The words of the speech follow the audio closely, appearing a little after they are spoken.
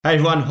Hey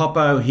everyone,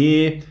 Hoppo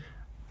here.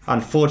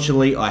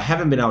 Unfortunately, I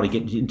haven't been able to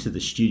get into the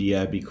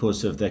studio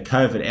because of the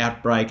COVID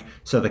outbreak,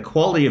 so the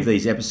quality of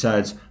these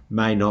episodes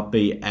may not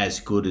be as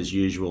good as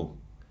usual.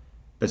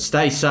 But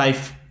stay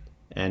safe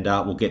and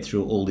we'll get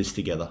through all this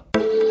together.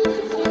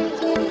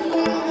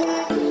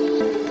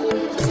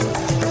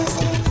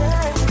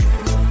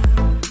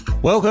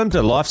 Welcome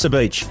to Life's a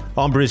Beach.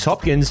 I'm Bruce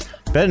Hopkins,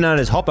 better known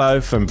as Hoppo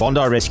from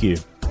Bondi Rescue.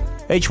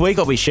 Each week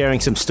I'll be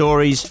sharing some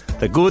stories,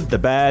 the good, the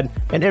bad,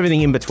 and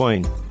everything in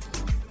between.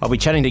 I'll be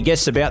chatting to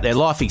guests about their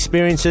life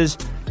experiences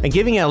and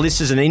giving our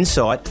listeners an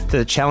insight to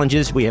the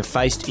challenges we have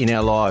faced in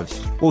our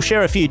lives. We'll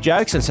share a few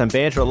jokes and some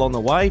banter along the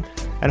way,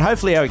 and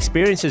hopefully our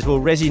experiences will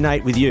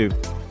resonate with you.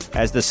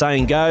 As the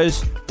saying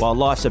goes, while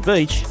life's a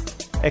beach,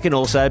 it can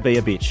also be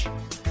a bitch.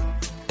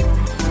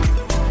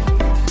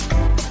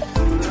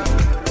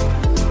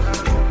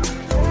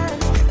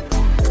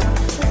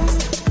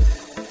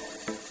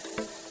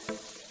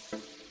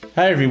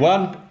 Hey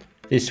everyone,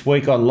 this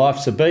week on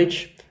Life's a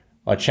Beach,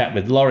 I chat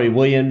with Lawrie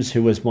Williams,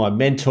 who was my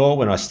mentor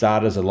when I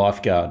started as a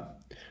lifeguard.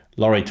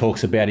 Lawrie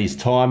talks about his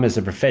time as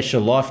a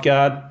professional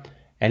lifeguard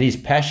and his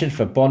passion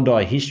for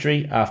Bondi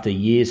history after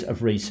years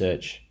of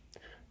research.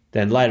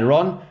 Then later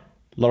on,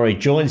 Lawrie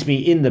joins me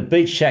in the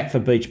beach shack for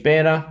beach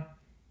banter,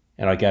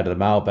 and I go to the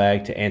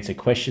mailbag to answer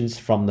questions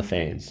from the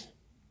fans.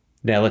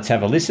 Now let's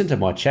have a listen to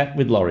my chat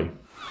with Lawrie.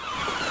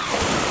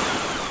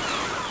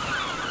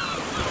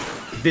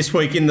 This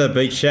week in the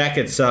Beach Shack,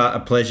 it's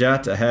a pleasure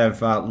to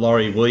have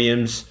Lawrie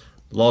Williams,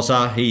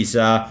 Lozza. He's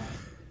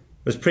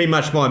was pretty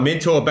much my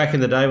mentor back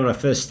in the day when I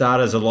first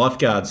started as a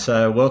lifeguard.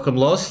 So welcome,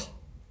 Loz.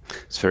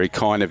 It's very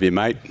kind of you,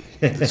 mate.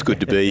 It's good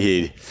to be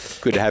here.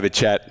 Good to have a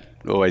chat.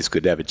 Always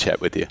good to have a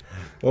chat with you.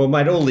 Well,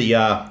 mate, all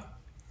the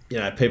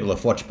people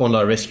have watched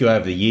Bondi Rescue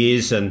over the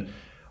years, and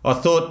I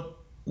thought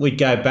we'd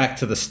go back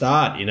to the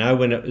start.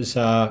 When it was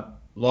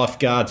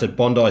lifeguards at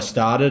Bondi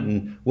started,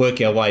 and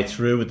work our way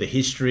through with the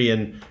history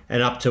and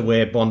up to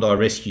where Bondi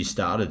Rescue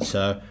started.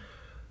 So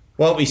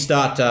why don't we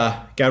start,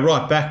 go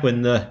right back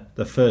when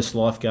the first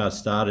lifeguard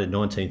started in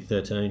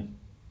 1913.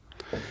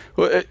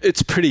 Well,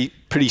 it's pretty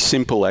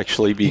simple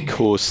actually,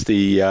 because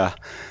the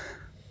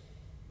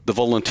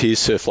volunteer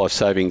surf life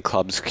saving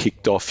clubs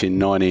kicked off in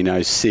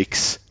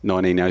 1906,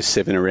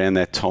 1907, around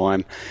that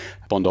time,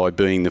 Bondi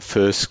being the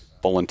first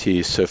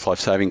volunteer surf life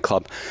saving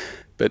club.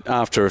 But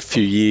after a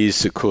few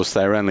years, of course,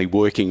 they were only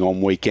working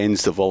on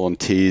weekends, the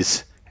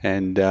volunteers,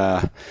 and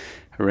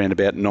around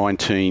about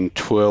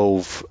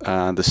 1912,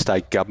 the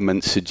state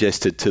government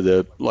suggested to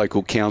the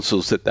local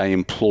councils that they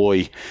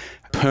employ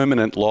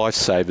permanent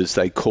lifesavers,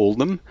 they called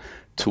them,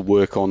 to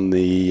work on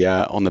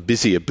the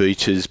busier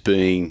beaches,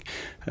 being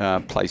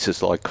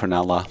places like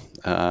Cronulla,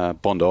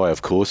 Bondi,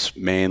 of course,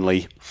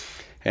 Manly.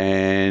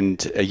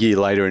 And a year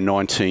later, in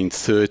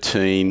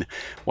 1913,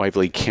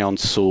 Waverley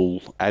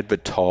Council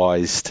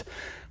advertised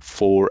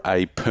for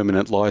a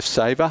permanent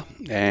lifesaver,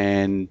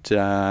 and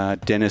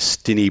Dennis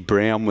Dinny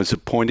Brown was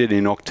appointed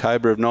in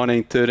October of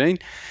 1913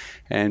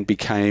 and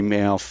became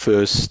our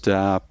first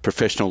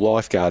professional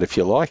lifeguard, if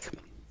you like.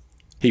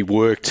 He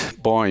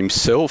worked by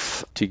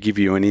himself. To give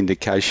you an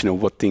indication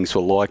of what things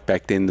were like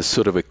back then, the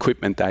sort of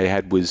equipment they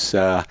had was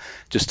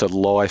just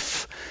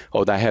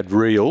they had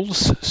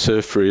reels,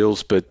 surf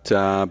reels, but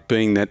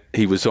being that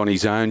he was on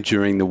his own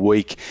during the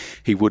week,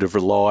 he would have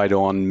relied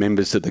on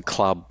members of the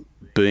club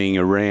being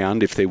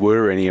around, if there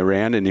were any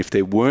around, and if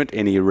there weren't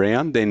any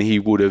around, then he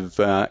would have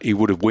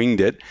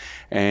winged it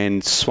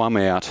and swum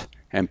out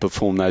and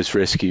performed those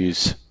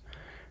rescues.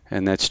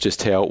 And that's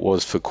just how it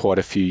was for quite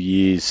a few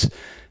years.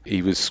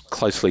 He was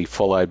closely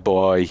followed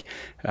by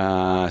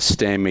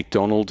Stan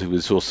McDonald, who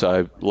was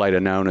also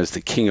later known as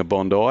the King of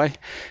Bondi,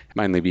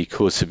 mainly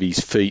because of his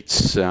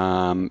feats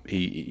in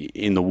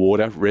the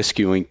water,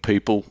 rescuing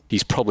people.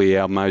 He's probably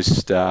our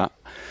most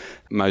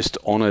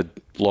honoured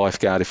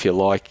lifeguard, if you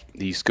like.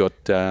 He's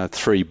got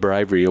 3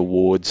 bravery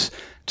awards,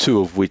 2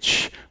 of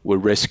which were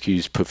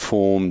rescues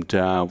performed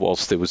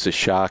whilst there was a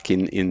shark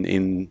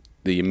in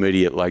the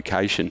immediate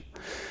location.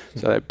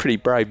 So they're pretty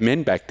brave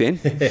men back then.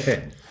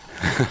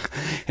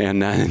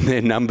 And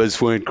their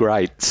numbers weren't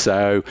great.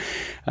 So,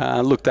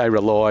 they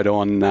relied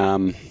on,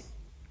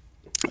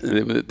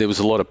 there was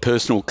a lot of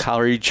personal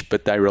courage,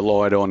 but they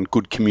relied on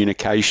good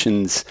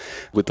communications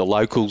with the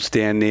locals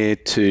down there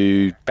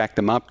to back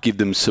them up, give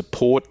them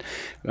support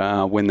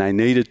when they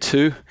needed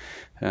to.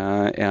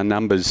 Our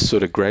numbers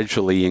sort of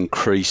gradually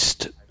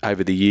increased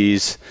over the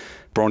years.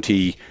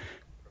 Bronte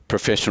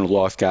professional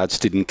lifeguards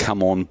didn't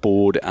come on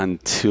board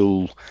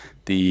until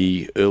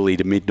the early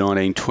to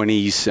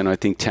mid-1920s, and I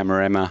think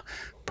Tamarama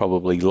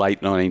probably late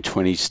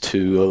 1920s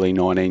to early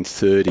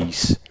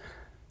 1930s.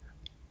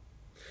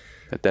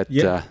 But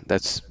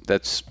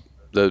that's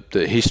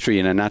the history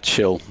in a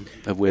nutshell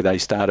of where they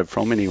started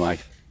from anyway.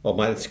 Oh,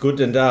 mate, that's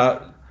good. And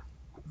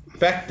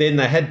back then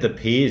they had the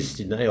piers,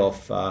 didn't they,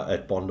 off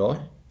at Bondi?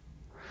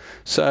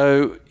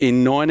 So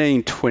in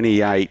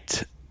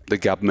 1928, the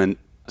government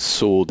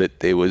saw that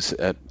there was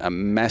a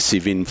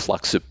massive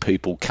influx of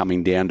people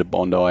coming down to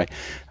Bondi.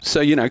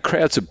 So,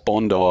 crowds at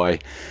Bondi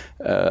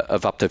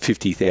of up to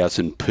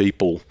 50,000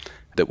 people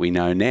that we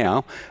know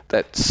now,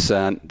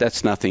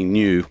 that's nothing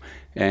new.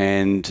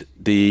 And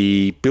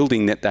the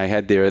building that they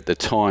had there at the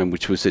time,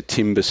 which was a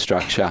timber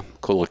structure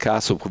called a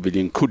castle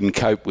pavilion, couldn't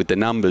cope with the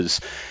numbers.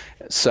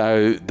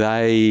 So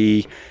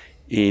they,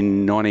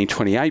 in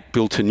 1928,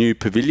 built a new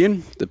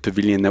pavilion, the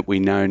pavilion that we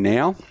know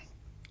now.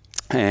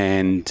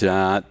 And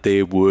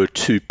there were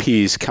two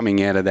piers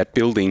coming out of that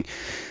building.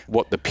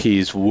 What the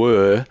piers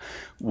were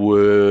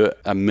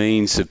a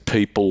means of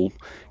people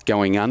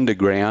going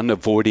underground,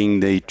 avoiding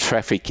the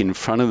traffic in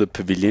front of the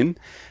pavilion,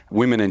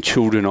 women and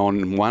children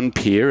on one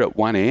pier at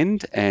one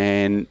end,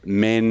 and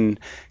men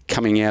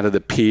coming out of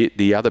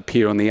the other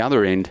pier on the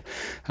other end.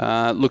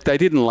 Look, they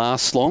didn't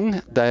last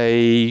long.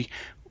 They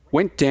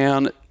went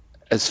down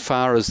as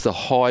far as the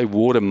high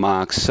water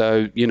mark.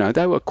 So,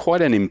 they were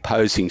quite an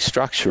imposing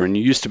structure, and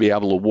you used to be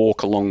able to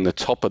walk along the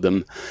top of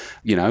them.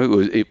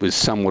 It was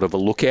somewhat of a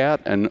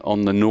lookout. And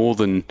on the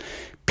northern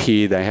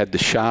pier, they had the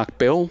shark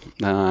bell,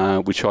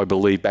 which I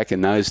believe back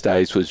in those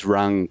days was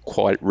rung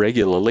quite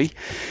regularly.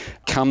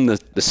 Come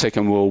the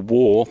Second World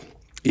War,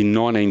 in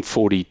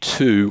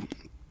 1942,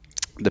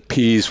 the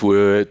piers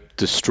were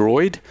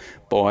destroyed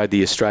by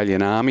the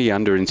Australian Army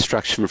under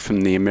instruction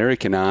from the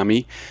American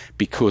Army,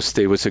 because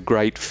there was a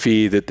great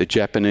fear that the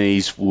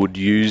Japanese would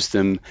use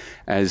them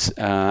as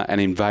an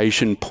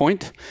invasion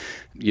point.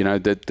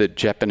 That the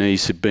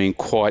Japanese had been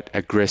quite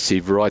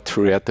aggressive right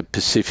throughout the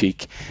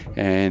Pacific,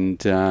 and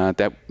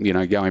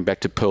going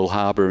back to Pearl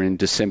Harbor in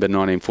December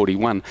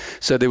 1941.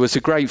 So there was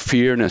a great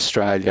fear in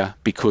Australia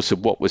because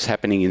of what was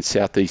happening in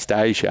Southeast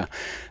Asia,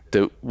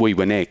 that we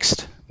were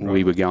next. Right.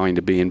 We were going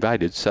to be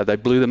invaded. So they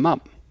blew them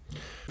up.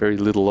 Very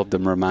little of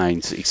them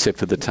remains, except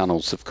for the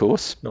tunnels, of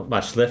course. Not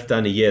much left,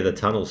 only, the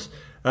tunnels.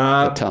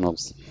 The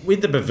tunnels.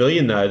 With the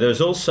pavilion, though,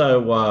 there's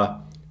also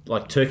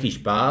like Turkish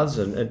baths,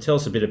 and tell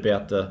us a bit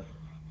about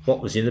what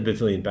was in the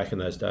pavilion back in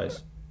those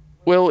days.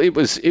 Well, it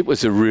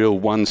was a real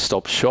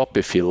one-stop shop,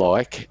 if you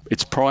like.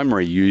 Its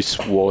primary use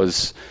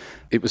was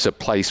it was a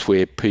place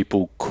where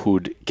people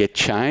could get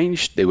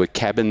changed. There were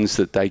cabins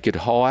that they could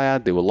hire.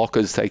 There were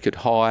lockers they could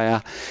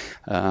hire.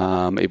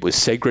 It was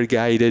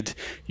segregated.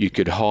 You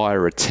could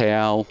hire a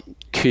towel,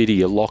 key to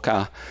your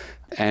locker,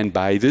 and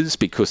bathers,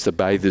 because the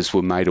bathers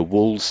were made of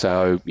wool,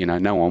 so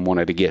no one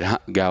wanted to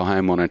go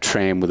home on a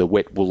tram with a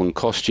wet woolen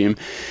costume.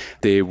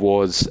 There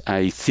was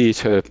a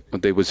theatre,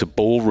 there was a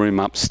ballroom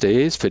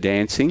upstairs for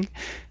dancing.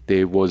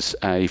 There was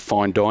a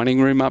fine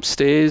dining room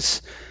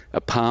upstairs,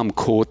 a palm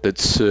court that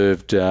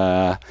served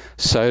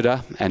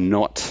soda and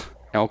not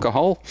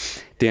alcohol.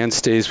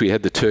 Downstairs we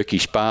had the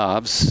Turkish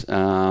baths,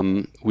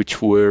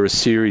 which were a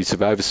series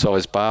of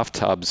oversized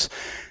bathtubs,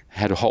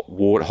 had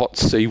hot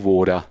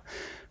seawater.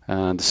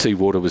 The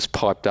seawater was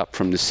piped up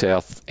from the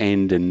south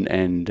end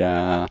and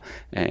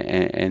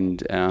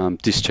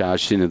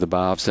discharged into the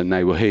baths, and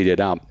they were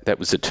heated up. That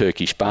was a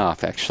Turkish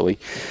bath, actually.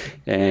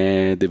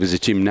 And there was a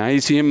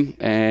gymnasium,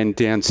 and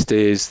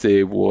downstairs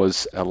there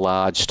was a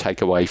large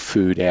takeaway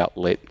food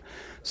outlet.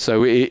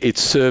 So it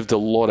served a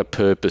lot of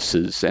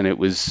purposes, and it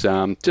was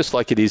just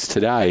like it is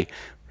today,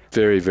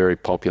 very, very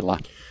popular.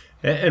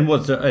 And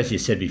as you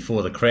said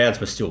before, the crowds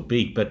were still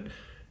big, but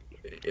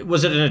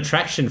was it an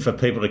attraction for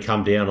people to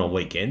come down on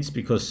weekends?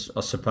 Because I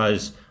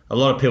suppose a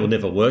lot of people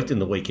never worked in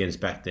the weekends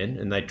back then,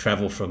 and they'd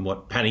travel from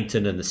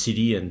Paddington and the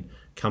city and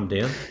come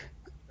down.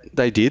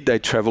 They did. They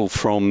travelled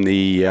from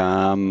the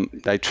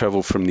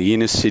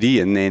inner city,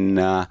 and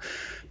then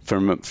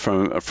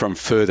from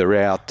further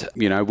out.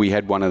 We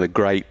had one of the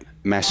great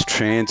mass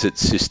transit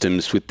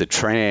systems with the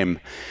tram,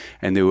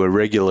 and there were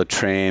regular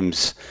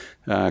trams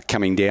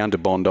coming down to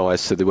Bondi.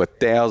 So there were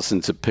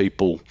thousands of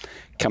people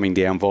coming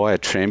down via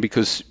tram,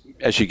 because,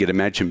 as you could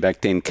imagine,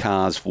 back then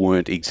cars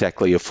weren't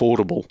exactly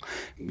affordable.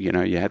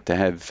 You had to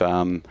have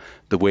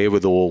the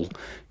wherewithal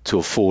to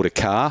afford a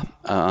car.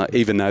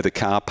 Even though the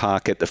car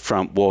park at the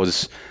front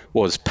was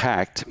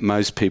packed,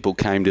 most people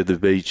came to the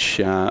beach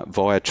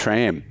via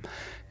tram.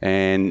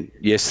 And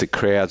yes, the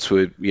crowds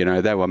were,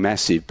 they were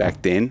massive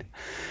back then.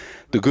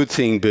 The good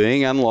thing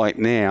being, unlike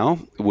now,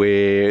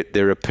 where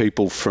there are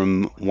people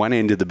from one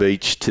end of the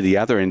beach to the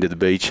other end of the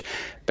beach,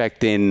 back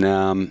then,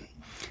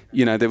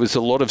 there was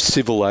a lot of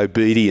civil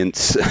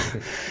obedience,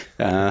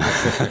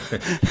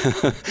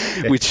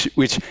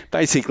 which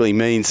basically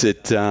means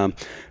that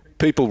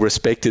people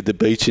respected the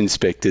beach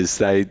inspectors.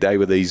 They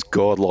were these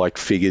godlike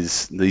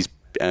figures, these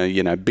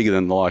bigger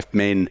than life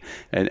men,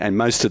 and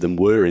most of them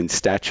were in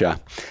stature.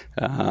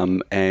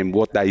 And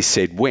what they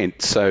said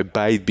went. So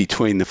bathe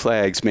between the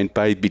flags meant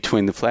bathe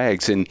between the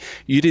flags. And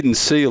you didn't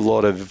see a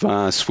lot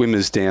of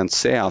swimmers down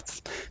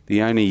south.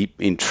 The only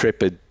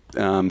intrepid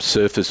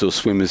surfers or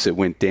swimmers that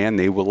went down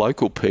there were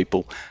local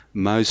people.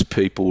 Most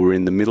people were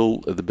in the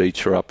middle of the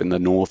beach or up in the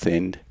north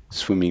end,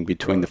 swimming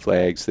between the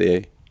flags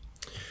there.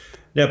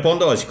 Now,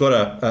 Bondi's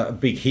got a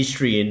big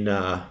history in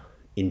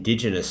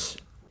Indigenous.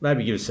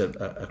 Maybe give us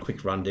a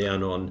quick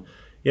rundown on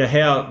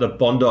how the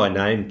Bondi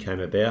name came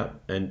about,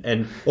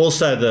 and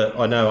also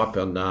I know up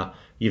on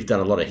you've done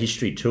a lot of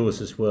history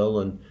tours as well,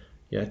 and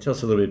tell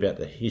us a little bit about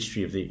the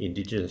history of the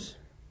Indigenous.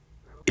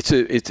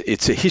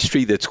 It's a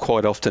history that's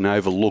quite often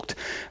overlooked,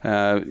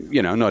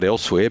 not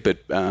elsewhere, but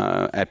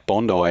at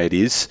Bondi it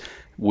is.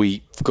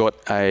 We've got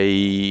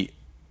a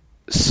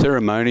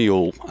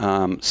ceremonial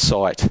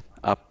site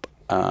up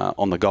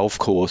on the golf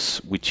course,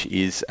 which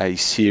is a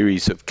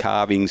series of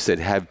carvings that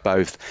have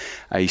both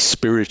a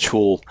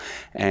spiritual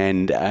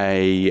and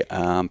a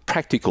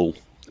practical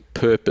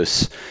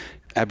purpose.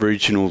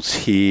 Aboriginals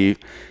here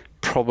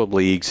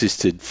probably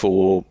existed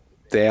for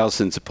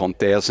thousands upon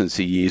thousands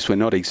of years. We're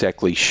not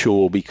exactly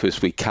sure because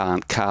we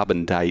can't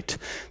carbon date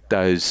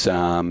those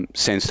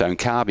sandstone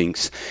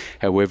carvings.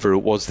 However, it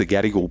was the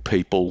Gadigal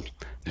people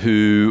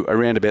who,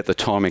 around about the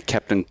time of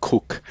Captain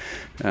Cook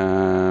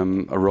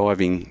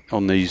arriving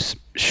on these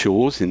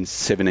shores in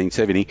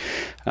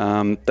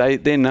 1770,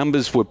 their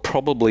numbers were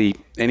probably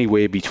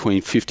anywhere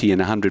between 50 and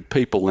 100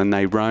 people, and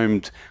they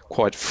roamed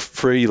quite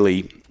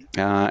freely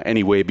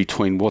anywhere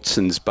between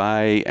Watson's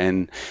Bay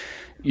and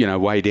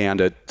way down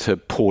to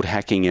Port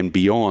Hacking and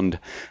beyond.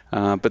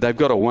 But they've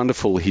got a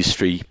wonderful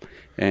history.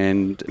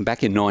 And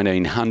back in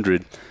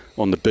 1900,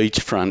 on the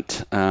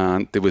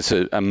beachfront, there was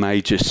a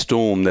major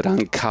storm that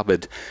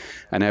uncovered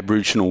an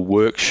Aboriginal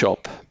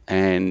workshop.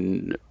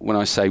 And when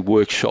I say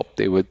workshop,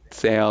 there were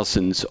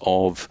thousands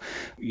of,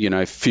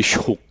 fish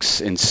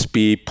hooks and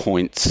spear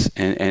points,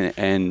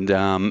 and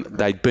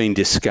they'd been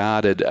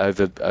discarded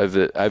over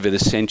the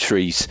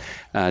centuries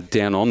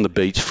down on the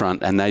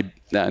beachfront,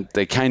 and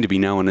they came to be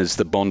known as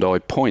the Bondi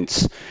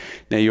Points.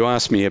 Now, you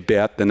asked me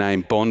about the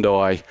name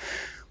Bondi.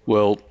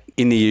 Well,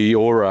 in the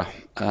Eora,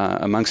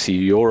 amongst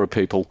the Eora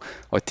people,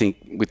 I think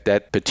with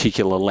that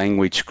particular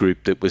language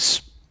group that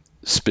was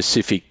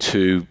specific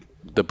to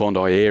the Bondi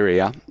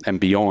area and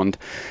beyond,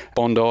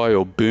 Bondi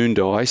or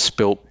Bondi,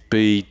 spelt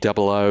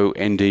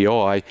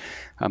Boondi,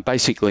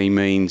 basically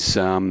means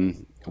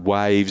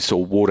waves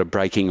or water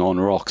breaking on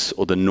rocks,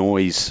 or the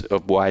noise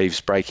of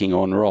waves breaking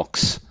on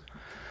rocks.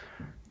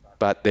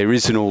 But there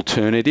is an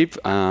alternative.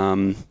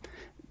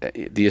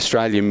 The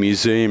Australian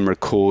Museum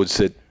records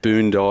that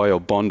Bondi or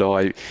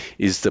Bondi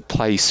is the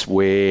place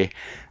where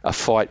a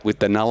fight with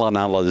the Nulla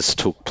Nullas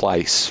took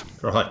place.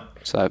 Right.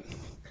 So,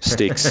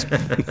 sticks.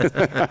 And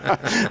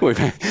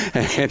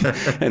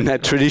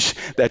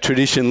that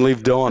tradition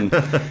lived on.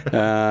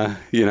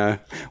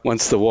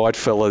 Once the white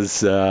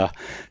fellas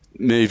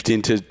moved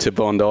into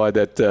Bondi,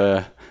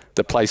 that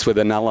the place where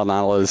the Nulla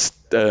Nullas,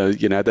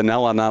 the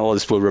Nulla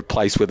Nullas were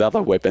replaced with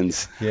other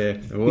weapons. Yeah,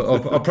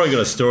 well, I've probably got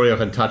a story I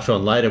can touch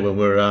on later when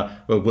we're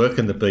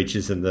working the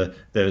beaches and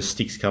there are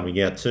sticks coming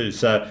out too.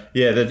 So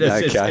yeah,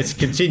 it's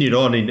continued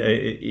on in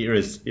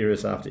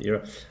eras after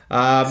era.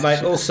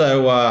 Mate,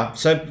 also,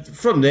 so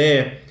from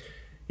there,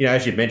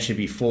 as you mentioned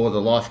before,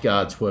 the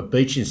lifeguards were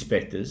beach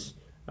inspectors.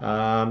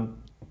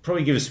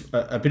 Probably give us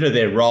a bit of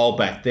their role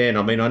back then.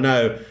 I mean, I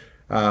know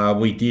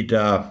we did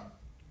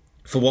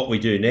for what we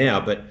do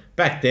now, but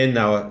back then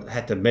they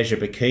had to measure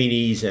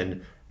bikinis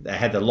and they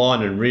had the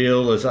line and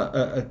reel. There's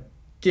a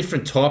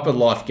different type of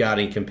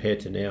lifeguarding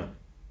compared to now.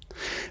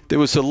 There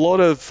was a lot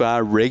of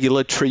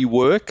regulatory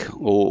work,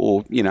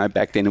 or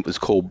back then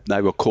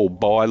they were called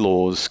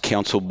bylaws,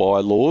 council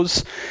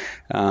bylaws.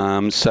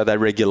 So they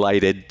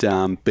regulated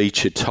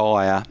beach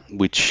attire,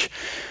 which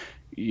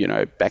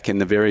back in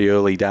the very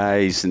early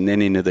days and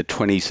then into the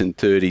 20s and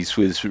 30s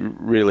was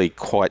really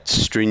quite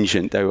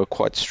stringent. They were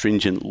quite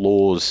stringent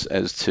laws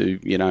as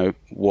to,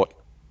 what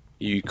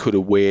you could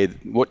wear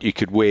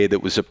that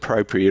was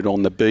appropriate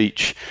on the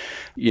beach.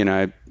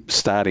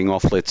 Starting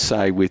off, let's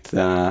say, with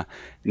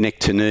neck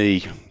to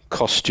knee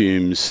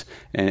costumes,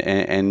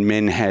 and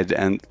men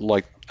had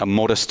like a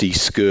modesty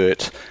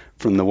skirt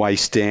from the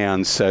waist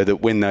down, so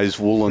that when those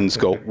woolens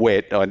got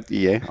wet, I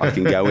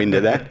can go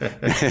into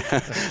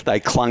that. They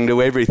clung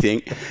to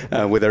everything,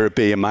 whether it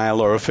be a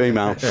male or a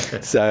female.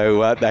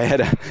 So they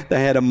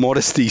had a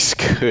modesty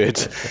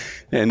skirt.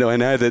 And I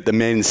know that the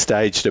men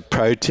staged a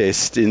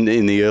protest in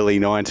the early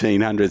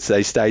 1900s.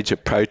 They staged a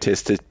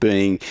protest at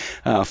being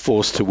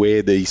forced to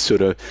wear these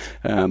sort of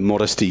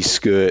modesty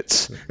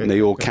skirts. And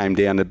they all came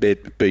down to the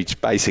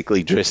beach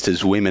basically dressed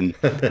as women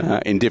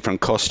in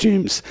different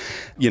costumes.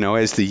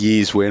 As the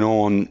years went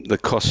on, the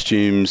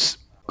costumes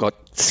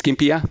got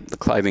skimpier, the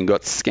clothing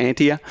got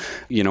scantier.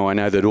 I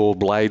know that Orr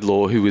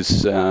Laidlaw, who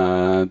was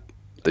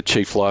the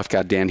chief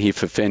lifeguard down here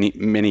for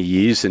many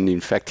years, and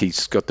in fact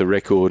he's got the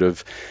record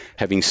of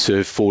having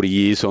served 40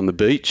 years on the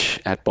beach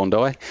at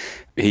Bondi.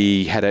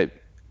 He had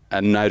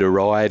a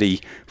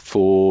notoriety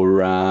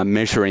for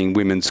measuring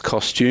women's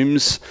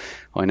costumes.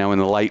 I know in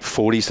the late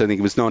 40s, I think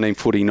it was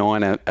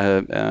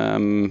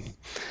 1949,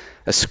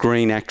 a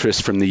screen actress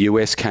from the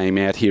US came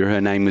out here.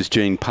 Her name was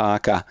Jean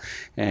Parker,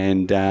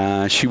 and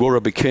she wore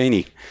a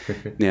bikini.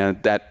 Now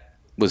that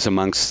was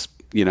amongst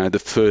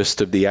the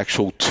first of the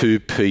actual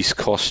two-piece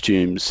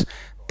costumes.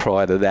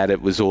 Prior to that,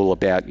 it was all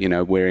about,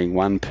 wearing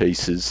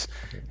one-pieces.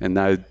 And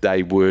though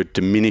they were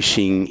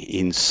diminishing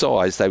in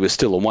size, they were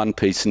still a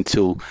one-piece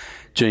until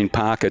Jean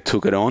Parker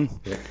took it on,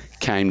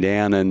 came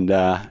down,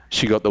 and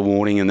she got the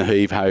warning and the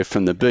heave-ho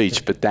from the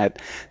beach. But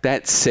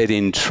that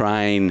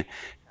set-in-train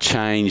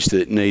change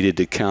that needed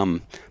to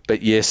come.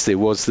 But yes, there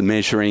was the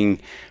measuring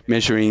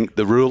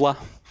the ruler,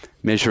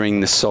 measuring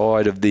the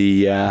side of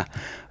the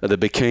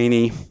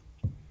bikini,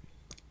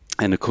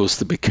 and of course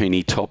the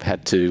bikini top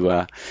had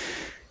to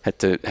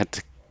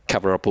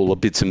cover up all the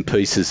bits and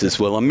pieces as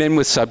well. And men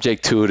were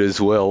subject to it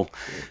as well.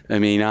 I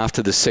mean,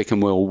 after the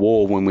Second World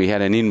War, when we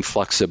had an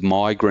influx of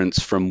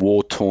migrants from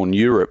war-torn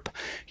Europe,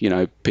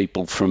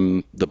 people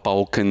from the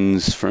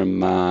Balkans,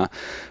 from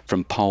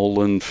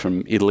Poland,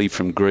 from Italy,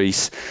 from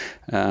Greece,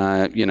 they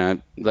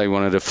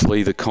wanted to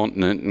flee the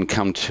continent and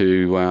come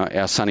to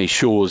our sunny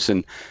shores.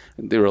 And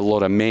there were a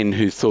lot of men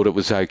who thought it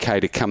was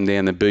okay to come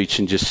down the beach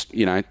and just,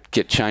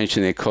 get changed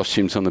in their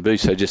costumes on the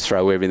beach. They just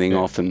throw everything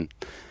off and...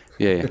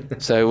 Yeah,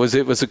 so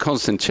it was a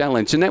constant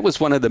challenge, and that was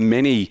one of the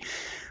many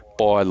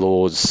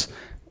bylaws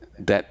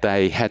that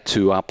they had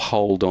to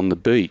uphold on the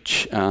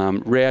beach.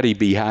 Rowdy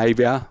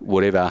behaviour,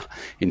 whatever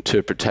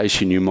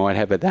interpretation you might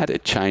have of that,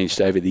 it changed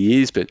over the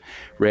years, but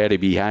rowdy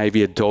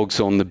behaviour,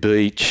 dogs on the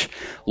beach,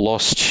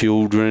 lost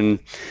children,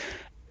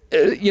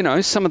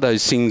 some of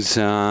those things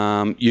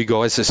you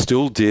guys are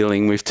still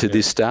dealing with to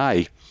this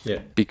day,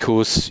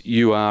 because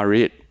you are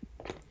it,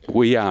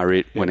 we are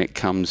it when it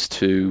comes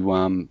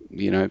to,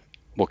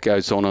 what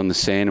goes on the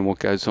sand and what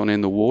goes on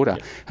in the water.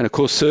 And of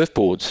course,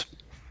 surfboards.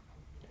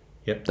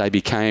 They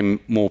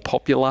became more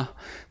popular.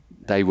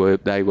 They were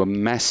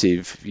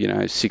massive,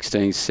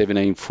 16,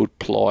 17 foot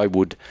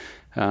plywood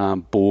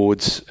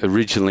boards.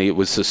 Originally, it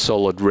was the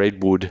solid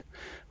redwood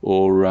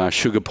or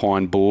sugar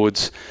pine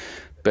boards.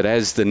 But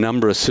as the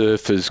number of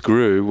surfers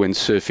grew, when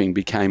surfing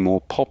became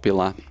more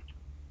popular,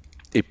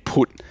 it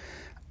put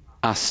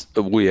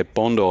we at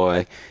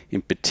Bondi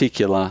in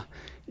particular,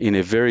 in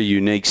a very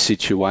unique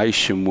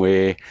situation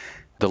where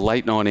the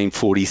late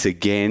 1940s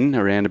again,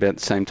 around about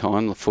the same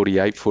time,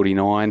 48,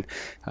 49,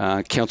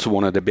 council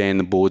wanted to ban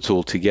the boards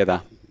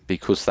altogether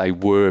because they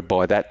were,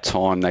 by that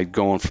time, they'd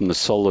gone from the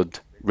solid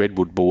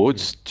redwood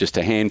boards, just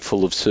a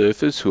handful of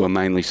surfers who are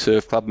mainly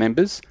surf club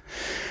members,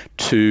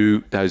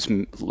 to those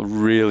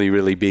really,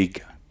 really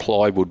big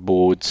plywood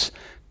boards,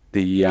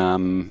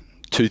 the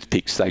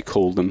toothpicks they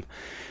called them.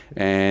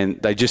 And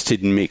they just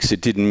didn't mix.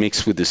 It didn't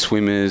mix with the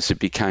swimmers. It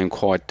became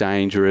quite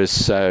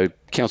dangerous. So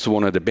council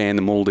wanted to ban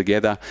them all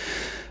together.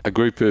 A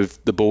group of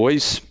the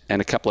boys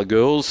and a couple of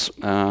girls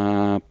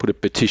put a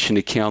petition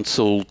to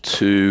council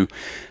to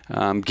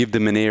give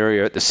them an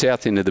area at the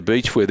south end of the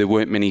beach where there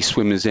weren't many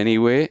swimmers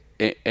anyways.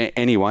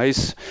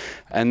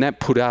 And that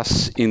put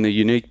us in the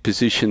unique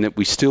position that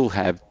we still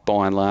have,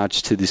 by and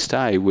large, to this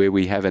day, where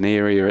we have an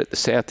area at the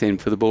south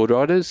end for the board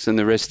riders and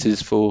the rest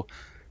is for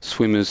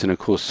swimmers and, of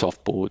course,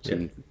 softboards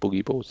and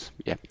boogie boards.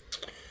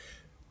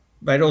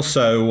 But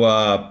also,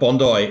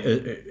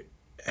 Bondi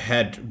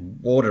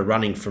had water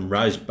running from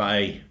Rose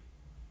Bay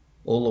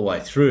all the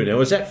way through. Now,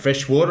 was that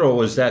fresh water or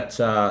was that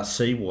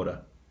seawater?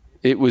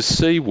 It was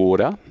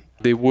seawater.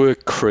 There were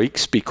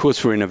creeks.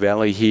 Because we're in a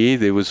valley here,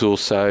 there was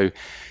also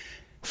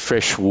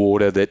fresh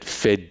water that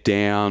fed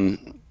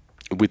down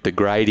with the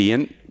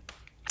gradient,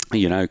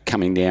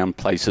 coming down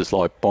places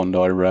like Bondi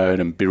Road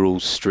and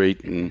Birrell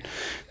Street, and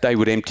they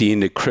would empty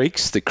into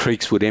creeks. The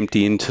creeks would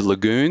empty into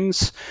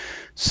lagoons.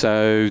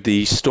 So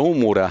the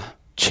stormwater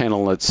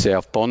channel at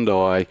South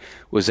Bondi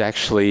was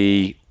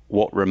actually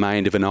what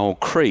remained of an old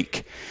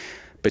creek.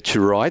 But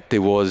you're right,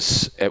 there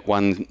was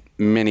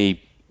millions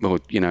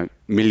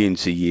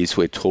of years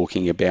we're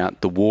talking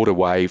about, the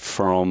waterway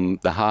from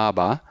the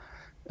harbour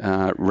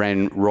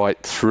ran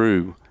right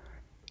through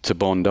to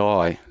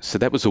Bondi. So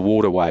that was a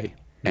waterway.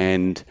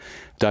 And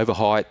Dover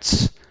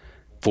Heights,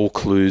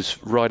 Vaucluse,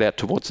 right out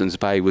to Watson's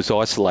Bay was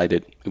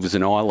isolated. It was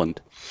an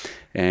island.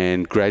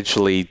 And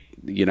gradually,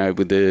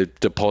 with the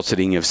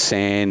depositing of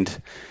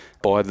sand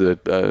by the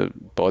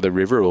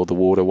river or the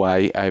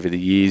waterway over the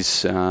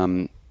years,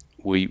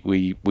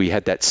 we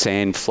had that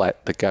sand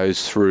flat that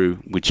goes through,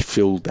 which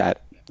filled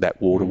that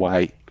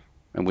waterway.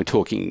 And we're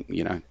talking,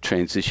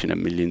 transition of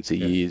millions of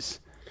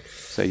years.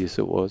 So yes,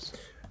 it was.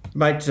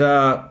 Mate,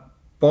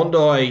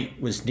 Bondi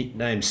was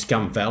nicknamed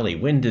Scum Valley.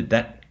 When did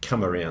that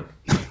come around?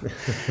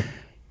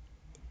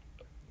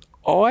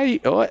 I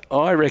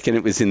reckon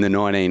it was in the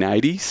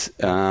 1980s,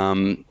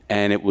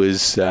 and it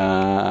was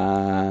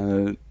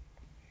the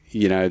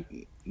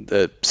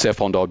South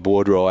Bondi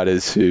board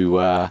riders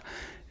who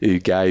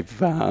gave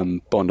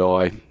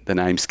Bondi the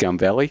name Scum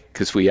Valley,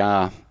 because we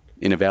are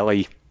in a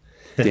valley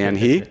down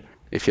here,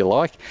 if you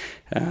like.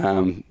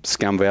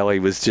 Scum Valley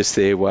was just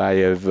their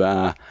way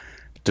of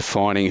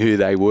defining who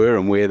they were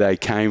and where they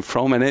came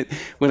from. And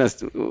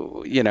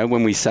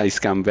when we say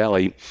Scum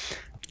Valley,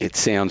 it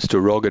sounds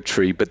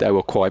derogatory, but they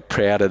were quite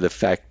proud of the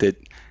fact that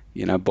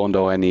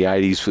Bondi in the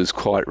 80s was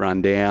quite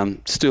run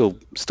down, still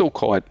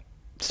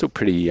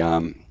pretty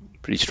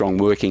strong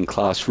working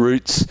class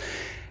roots,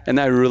 and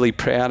they were really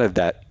proud of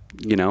that,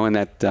 and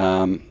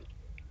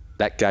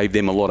that gave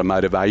them a lot of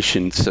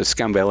motivation. So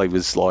Scum Valley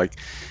was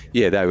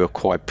they were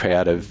quite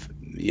proud of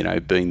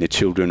being the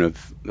children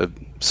of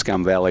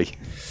Scum Valley.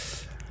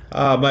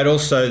 Mate,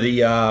 also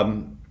the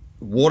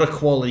water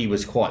quality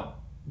was quite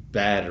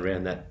bad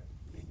around that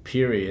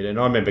period, and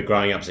I remember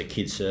growing up as a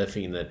kid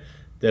surfing that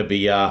there'd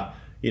be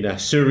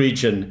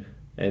sewage and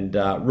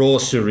raw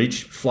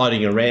sewage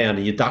floating around,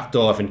 and you duck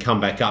dive and come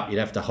back up, you'd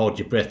have to hold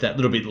your breath that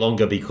little bit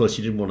longer because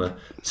you didn't want to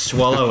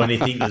swallow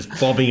anything that's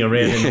bobbing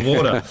around in the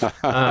water.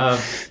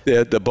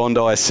 The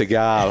Bondi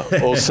cigar,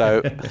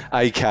 also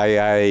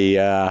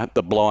aka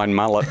the blind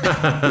mullet.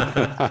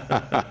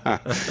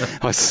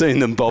 I've seen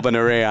them bobbing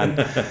around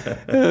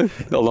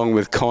along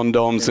with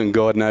condoms and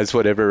God knows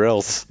whatever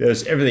else. There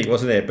was everything,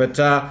 wasn't there? But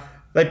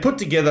they put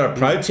together a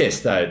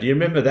protest, though. Do you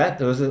remember that?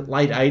 There was the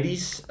late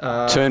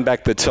 80s. Turn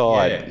back the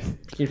tide. Yeah. Can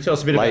you tell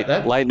us a bit about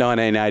that? Late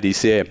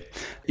 1980s, yeah.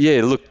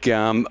 Yeah, look,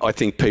 I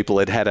think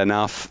people had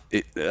enough.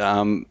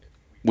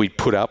 We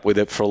put up with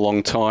it for a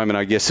long time, and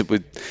I guess it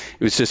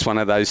was just one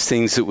of those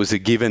things that was a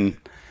given.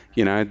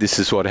 This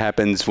is what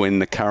happens when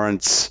the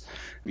currents,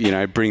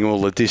 bring all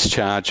the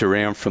discharge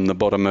around from the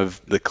bottom of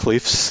the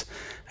cliffs.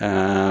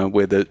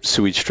 Where the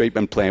sewage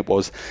treatment plant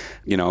was.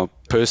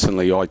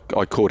 Personally, I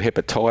caught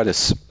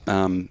hepatitis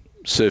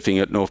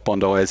surfing at North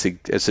Bondi as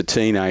a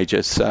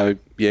teenager. So,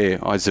 yeah,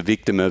 I was a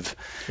victim of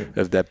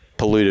that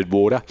polluted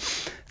water.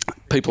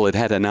 People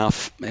had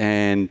enough,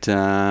 and, there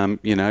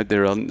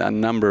are a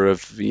number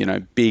of,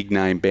 big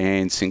name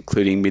bands,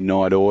 including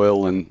Midnight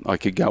Oil, and I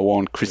could go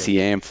on, Chrissy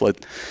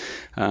Amphlett,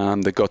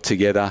 that got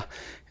together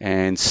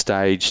and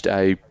staged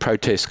a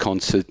protest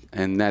concert,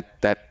 and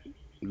that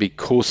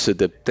because of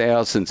the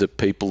thousands of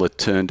people that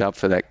turned up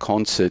for that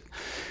concert,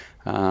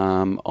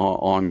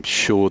 I'm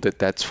sure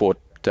that's what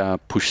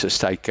pushed the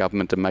state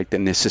government to make the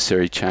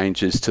necessary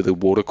changes to the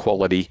water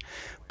quality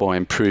by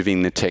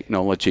improving the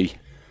technology.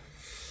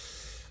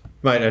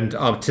 Mate, and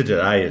to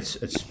today,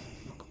 it's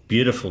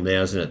beautiful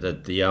now, isn't it?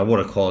 That the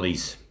water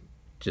quality's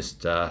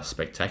just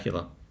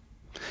spectacular.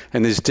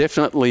 And there's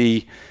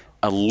definitely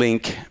a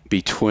link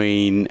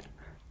between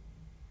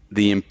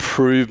the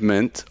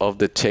improvement of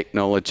the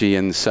technology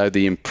and so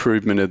the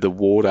improvement of the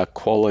water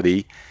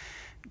quality.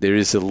 There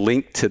is a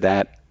link to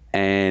that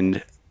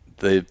and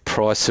the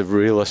price of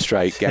real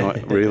estate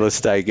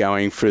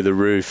going through the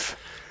roof.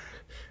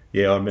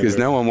 Yeah, I remember. Because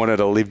no one wanted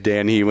to live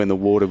down here when the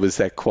water was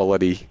that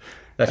quality.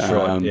 That's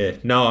right, yeah.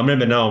 No, I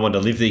remember no one wanted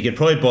to live there. You could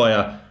probably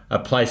buy a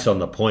place on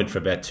the point for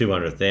about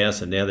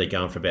 200,000. Now they're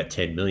going for about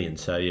 10 million.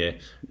 So, yeah,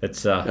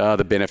 it's...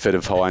 the benefit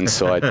of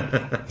hindsight.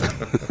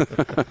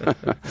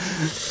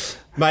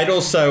 Mate,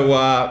 also,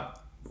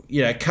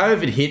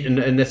 COVID hit,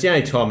 and it's the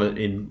only time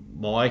in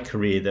my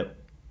career that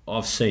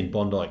I've seen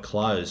Bondi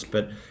closed,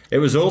 but it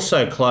was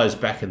also closed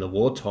back in the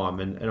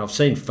wartime, and I've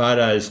seen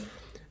photos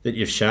that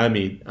you've shown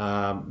me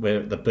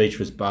where the beach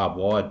was barbed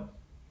wire.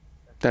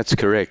 That's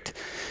correct.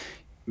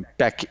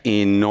 Back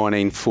in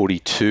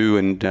 1942,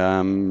 and,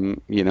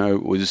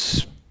 it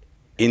was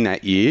in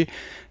that year,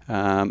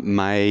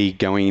 May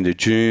going into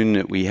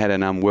June, we had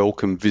an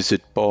unwelcome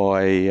visit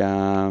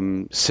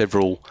by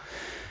several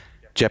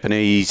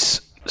Japanese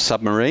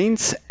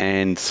submarines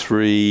and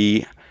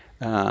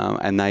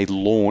they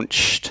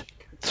launched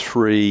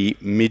 3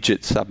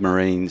 midget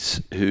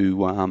submarines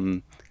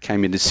who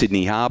came into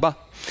Sydney Harbour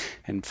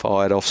and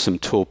fired off some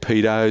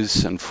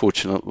torpedoes,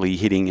 unfortunately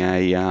hitting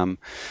a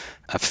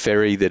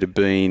ferry that had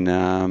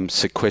been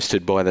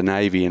sequestered by the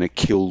Navy, and it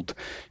killed,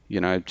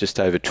 just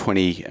over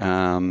 20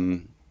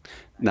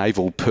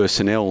 naval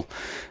personnel.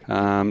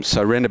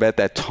 So around about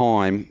that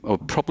time, or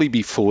probably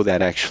before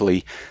that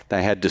actually,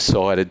 they had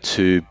decided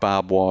to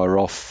barbed wire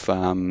off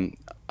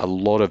a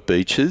lot of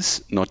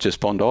beaches, not just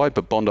Bondi,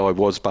 but Bondi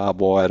was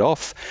barbed wired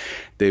off.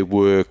 There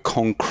were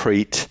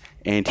concrete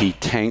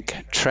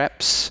anti-tank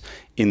traps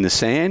in the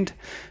sand.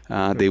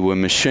 There were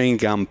machine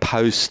gun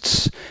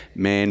posts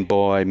manned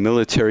by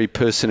military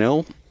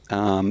personnel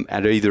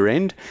at either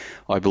end.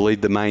 I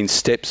believe the main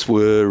steps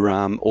were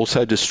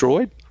also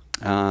destroyed.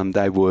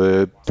 They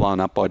were blown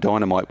up by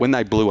dynamite. When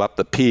they blew up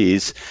the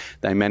piers,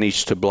 they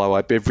managed to blow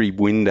up every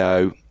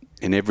window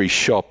in every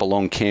shop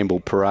along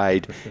Campbell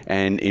Parade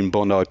and in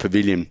Bondi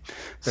Pavilion.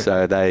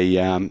 So they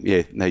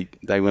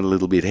went a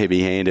little bit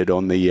heavy-handed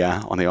on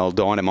the old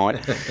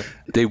dynamite.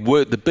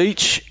 The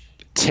beach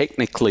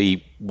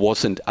technically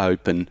wasn't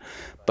open,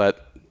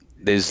 but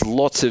there's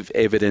lots of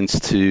evidence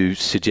to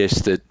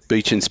suggest that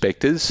beach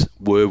inspectors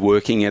were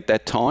working at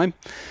that time.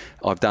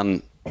 I've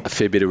done a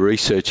fair bit of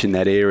research in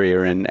that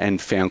area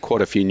and found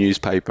quite a few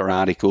newspaper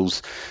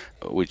articles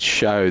which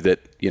show that,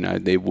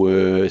 there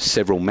were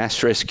several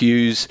mass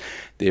rescues,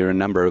 there are a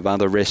number of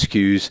other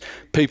rescues.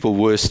 People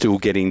were still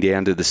getting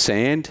down to the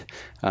sand.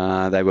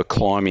 They were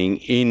climbing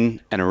in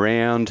and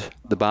around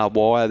the barbed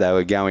wire. They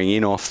were going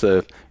in off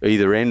the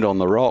either end on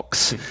the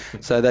rocks.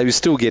 So they were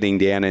still getting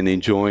down and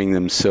enjoying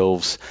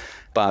themselves.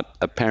 But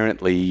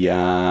apparently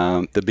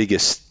the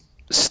biggest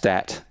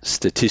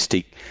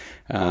statistic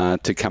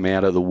to come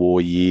out of the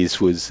war years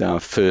was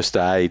first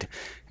aid,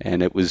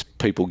 and it was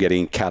people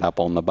getting cut up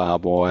on the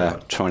barbed wire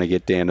trying to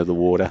get down to the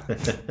water.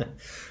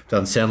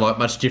 Doesn't sound like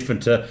much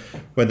different to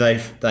when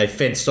they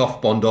fenced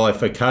off Bondi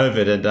for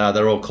COVID, and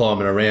they're all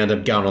climbing around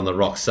and going on the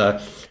rocks. So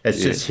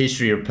it's just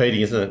history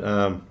repeating, isn't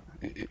it?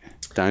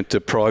 Don't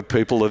deprive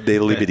people of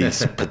their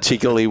liberties,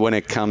 particularly when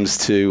it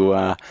comes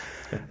to,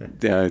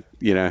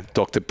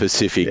 Dr.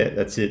 Pacific. Yeah,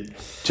 that's it.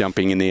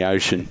 Jumping in the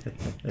ocean.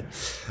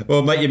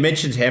 Well, mate, you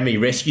mentioned how many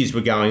rescues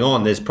were going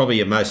on. There's probably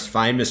your most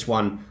famous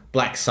one,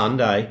 Black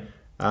Sunday,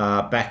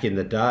 back in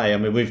the day. I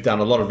mean, we've done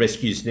a lot of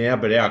rescues now,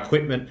 but our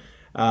equipment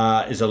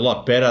is a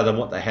lot better than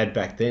what they had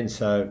back then.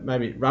 So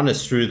maybe run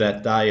us through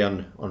that day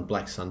on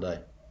Black Sunday.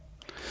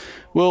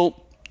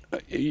 Well,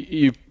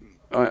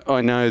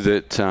 I know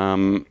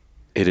that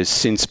it has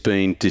since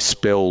been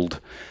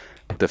dispelled,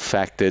 the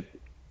fact that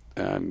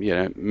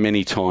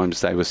many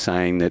times they were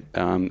saying that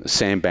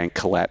sandbank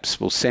collapse.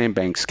 Well,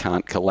 sandbanks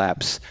can't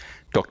collapse.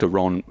 Dr.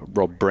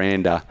 Rob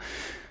Brander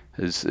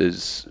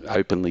has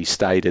openly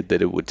stated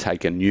that it would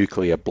take a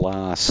nuclear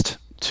blast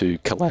to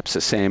collapse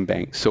a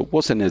sandbank. So it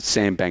wasn't a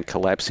sandbank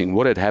collapsing.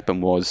 What had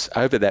happened was,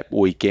 over that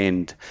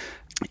weekend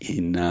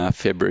in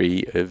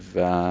February of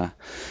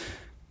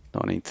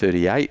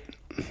 1938,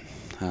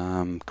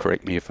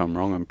 correct me if I'm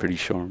wrong, I'm pretty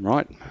sure I'm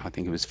right. I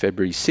think it was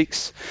February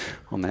 6th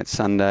on that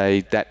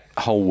Sunday. That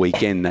whole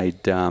weekend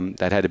they'd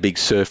had a big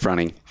surf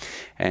running,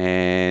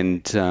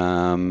 and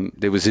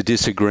there was a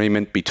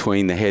disagreement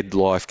between the head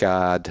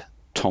lifeguard,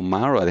 Tom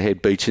Mara, the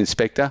head beach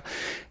inspector,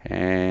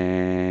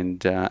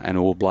 and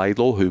Orb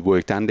Laidlaw, who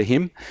worked under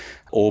him.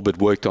 Orb had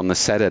worked on the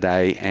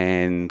Saturday,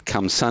 and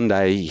come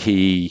Sunday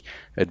he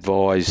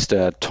advised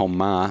Tom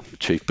Marr,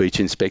 Chief Beach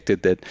Inspector,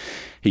 that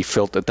he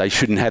felt that they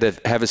shouldn't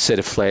have a set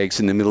of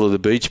flags in the middle of the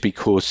beach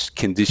because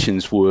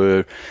conditions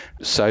were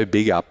so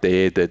big up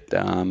there that,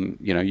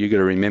 you got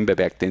to remember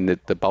back then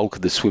that the bulk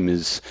of the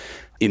swimmers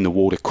in the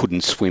water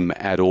couldn't swim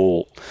at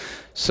all.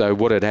 So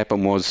what had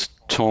happened was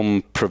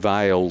Tom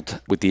prevailed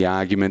with the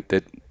argument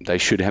that they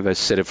should have a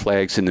set of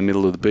flags in the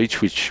middle of the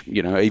beach, which,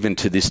 even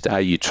to this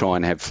day, you try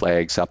and have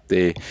flags up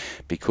there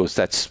because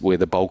that's where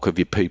the bulk of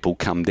your people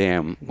come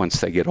down once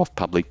they get off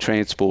public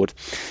transport.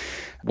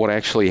 What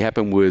actually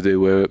happened were there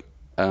were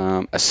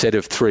a set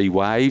of 3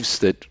 waves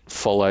that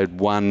followed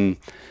one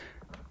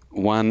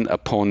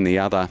upon the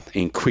other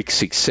in quick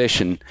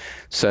succession.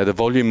 So the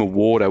volume of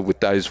water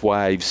with those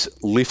waves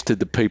lifted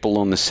the people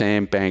on the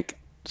sandbank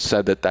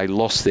so that they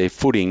lost their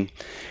footing.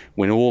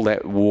 When all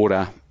that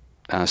water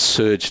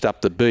surged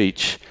up the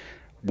beach,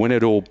 when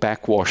it all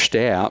backwashed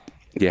out,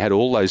 you had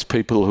all those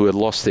people who had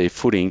lost their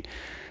footing.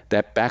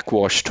 That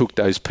backwash took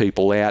those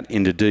people out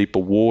into deeper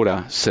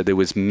water, so there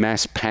was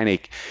mass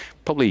panic,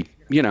 probably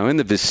in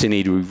the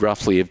vicinity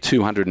roughly of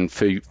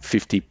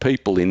 250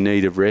 people in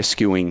need of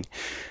rescuing.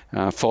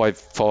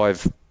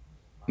 Five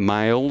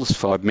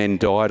men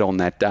died on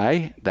that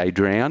day. They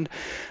drowned,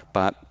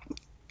 but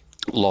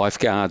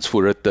lifeguards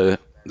were at the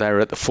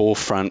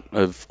forefront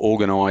of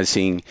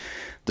organising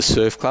the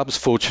surf clubs.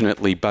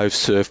 Fortunately, both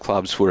surf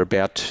clubs were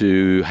about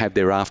to have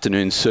their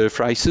afternoon surf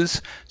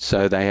races,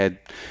 so they had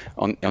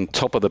on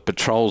top of the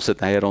patrols that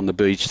they had on the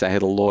beach, they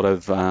had a lot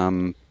of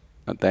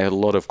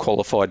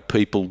qualified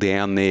people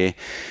down there,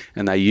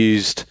 and they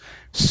used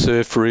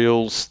surf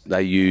reels,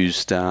 they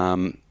used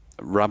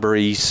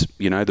rubberies,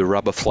 the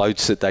rubber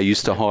floats that they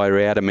used to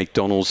hire out of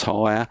McDonald's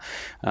hire.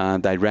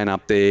 They ran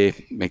up there,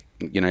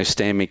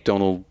 Stan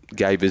McDonald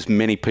gave as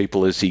many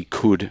people as he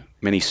could,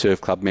 many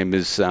surf club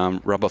members,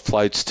 rubber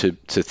floats to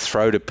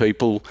throw to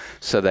people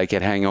so they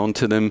could hang on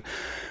to them.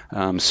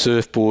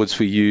 Surfboards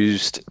were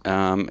used.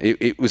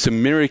 It was a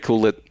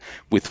miracle that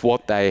with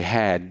what they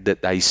had,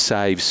 that they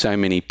saved so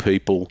many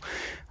people.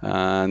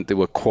 There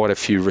were quite a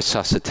few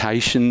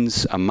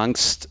resuscitations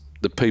amongst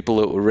the people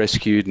that were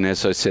rescued, and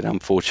as I said,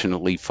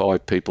 unfortunately,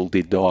 5 people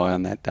did die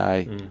on that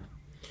day.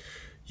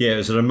 Yeah, it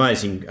was an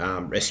amazing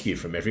rescue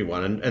from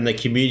everyone, and the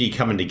community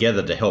coming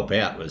together to help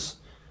out was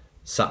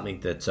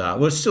something that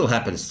it still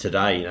happens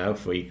today.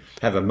 If we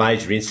have a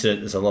major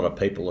incident, there's a lot of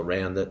people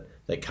around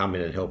that come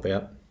in and help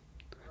out.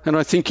 And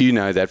I think you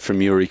know that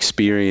from your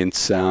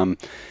experience,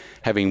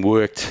 having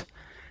worked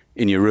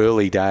in your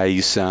early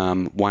days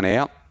one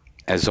out,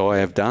 as I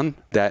have done,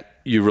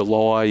 that you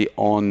rely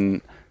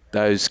on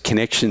those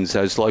connections,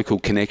 those local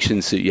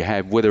connections that you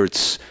have, whether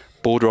it's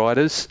board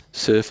riders,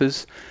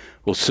 surfers,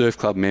 or surf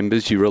club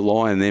members. You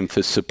rely on them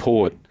for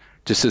support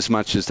just as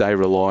much as they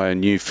rely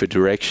on you for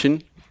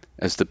direction.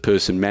 As the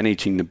person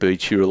managing the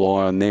beach, you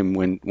rely on them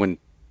when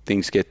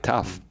things get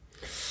tough.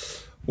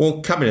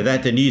 Well, coming to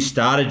that, then you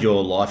started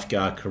your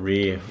lifeguard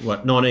career,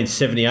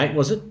 1978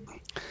 was it?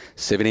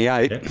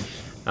 78.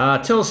 Yeah.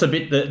 Tell us a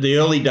bit the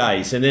early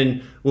days, and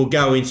then we'll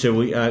go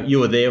into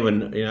you were there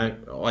when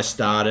I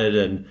started,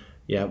 and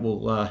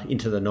we'll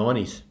into the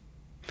 90s.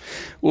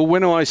 Well,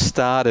 when I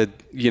started,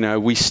 we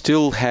were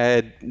still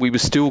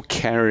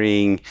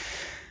carrying,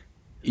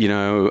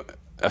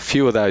 a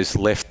few of those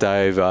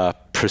leftover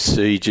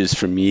procedures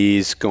from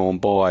years gone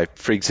by.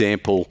 For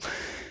example,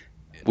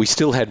 we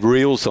still had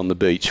reels on the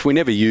beach. We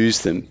never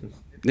used them.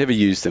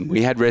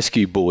 We had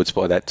rescue boards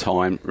by that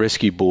time.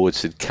 Rescue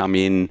boards had come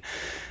in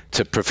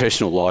to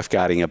professional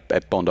lifeguarding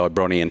at Bondi,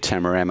 Bronny and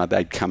Tamarama.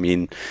 They'd come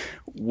in,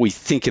 we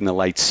think, in the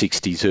late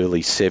 60s,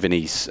 early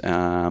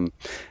 70s.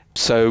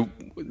 So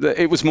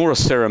it was more a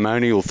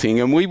ceremonial thing,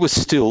 and we were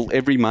still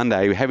every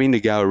Monday having to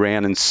go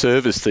around and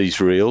service these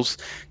reels,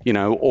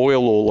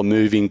 oil all the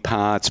moving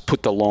parts,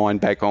 put the line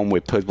back on where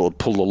people had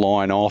pulled the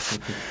line off,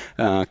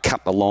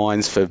 cut the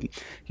lines for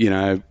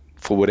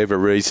whatever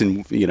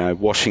reason,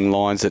 washing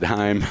lines at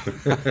home.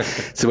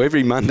 So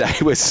every Monday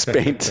was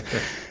spent,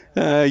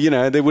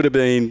 there would have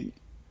been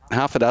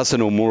half a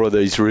dozen or more of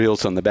these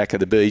reels on the back of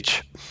the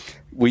beach.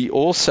 We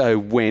also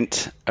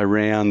went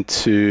around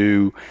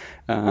to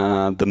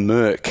the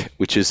Merc,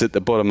 which is at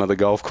the bottom of the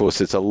golf course.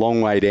 It's a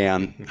long way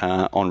down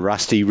on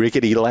rusty,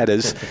 rickety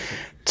ladders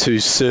to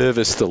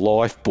service the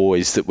life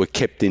buoys that were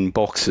kept in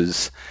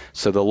boxes.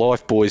 So the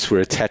life buoys were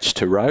attached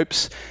to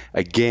ropes.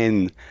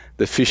 Again,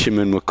 the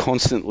fishermen were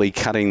constantly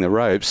cutting the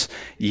ropes,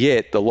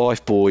 yet the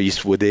life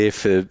buoys were there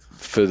for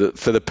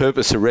the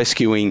purpose of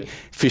rescuing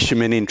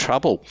fishermen in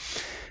trouble.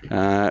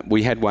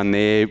 We had one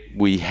there.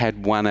 We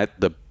had one at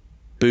the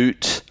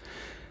Boot.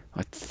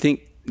 I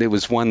think there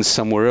was one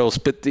somewhere else,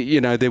 but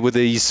there were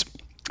these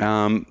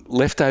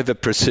leftover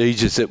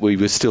procedures that we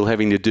were still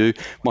having to do.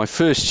 My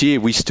first year,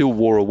 we still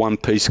wore a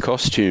one-piece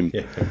costume,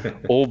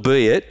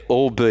 albeit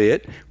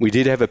we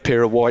did have a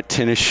pair of white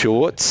tennis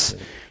shorts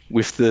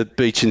with the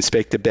beach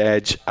inspector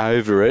badge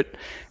over it,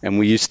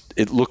 and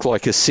it looked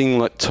like a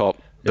singlet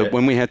top. But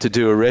when we had to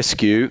do a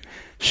rescue,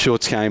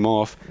 shorts came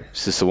off.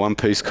 It's just a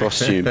one-piece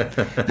costume. Well,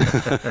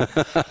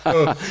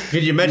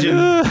 can you imagine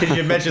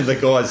the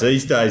guys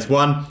these days?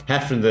 One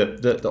having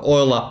the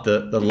oil up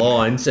the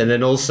lines, and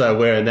then also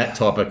wearing that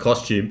type of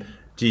costume.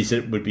 Geez,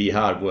 it would be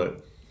hard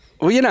work.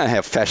 Well, you know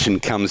how fashion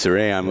comes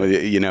around.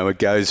 It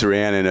goes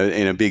around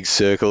in a big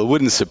circle. It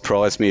wouldn't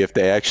surprise me if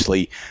they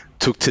actually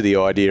took to the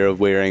idea of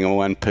wearing a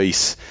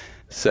one-piece.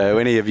 So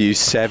any of you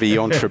savvy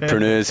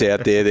entrepreneurs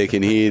out there that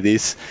can hear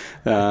this,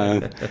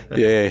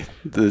 the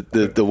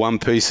one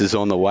piece is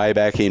on the way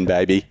back in,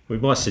 baby. We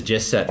might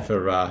suggest that for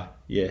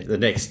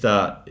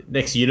the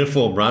next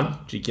uniform run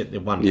to get the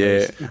one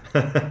piece. Yeah,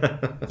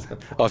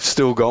 I've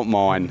still got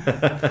mine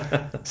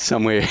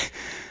somewhere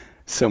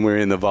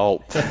in the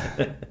vault.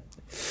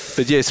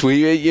 But yes,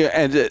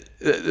 and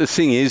the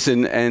thing is,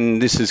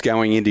 and this is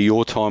going into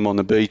your time on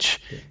the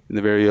beach in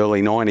the very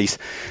early 90s.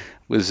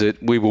 Was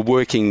that we were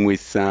working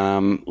with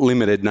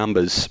limited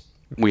numbers.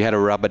 We had a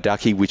rubber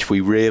ducky, which we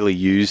rarely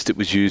used. It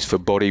was used for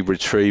body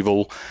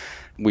retrieval.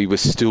 We were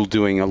still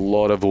doing a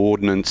lot of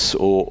ordnance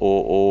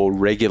or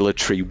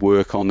regulatory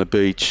work on the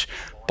beach.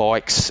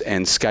 Bikes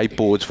and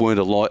skateboards weren't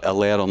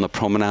allowed on the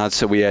promenade.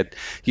 So you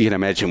can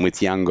imagine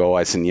with young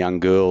guys and young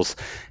girls,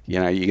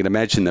 you can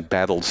imagine the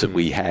battles that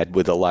we had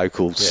with the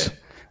locals.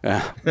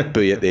 Yeah.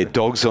 Be it their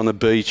dogs on the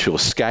beach or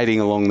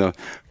skating along the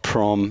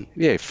prom.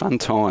 Yeah, fun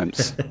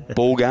times.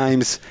 Ball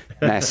games,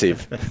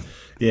 massive.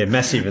 Yeah,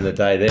 massive in the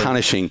day there.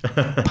 Punishing.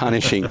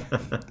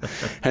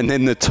 And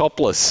then the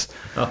topless.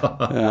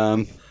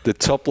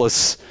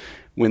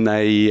 When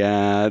they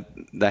had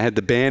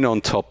the ban on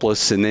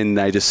topless, and then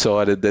they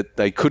decided that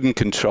they couldn't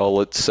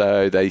control it,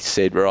 so they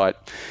said, right,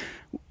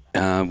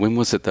 when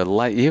was it?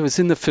 It was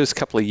in the first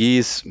couple of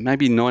years,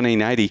 maybe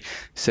 1980,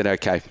 said,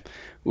 okay,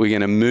 we're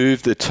going to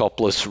move the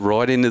topless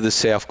right into the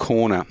south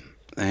corner.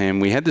 And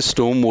we had the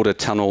stormwater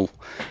tunnel,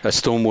 a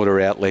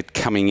stormwater outlet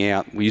coming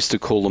out. We used to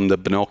call them the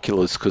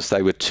binoculars because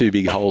they were two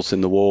big holes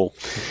in the wall.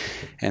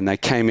 And they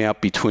came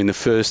out between the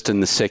first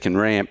and the second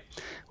ramp,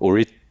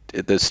 the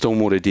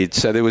stormwater did.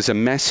 So there was a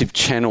massive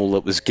channel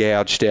that was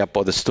gouged out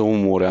by the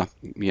stormwater,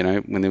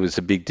 when there was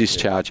a big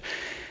discharge.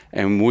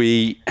 And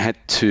we had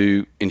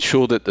to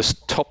ensure that the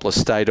topless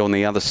stayed on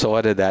the other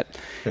side of that.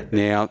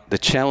 Now, the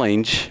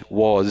challenge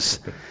was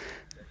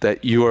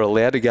that you were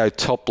allowed to go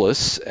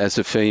topless as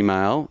a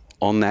female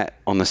on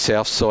the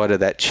south side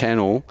of that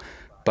channel,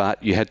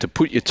 but you had to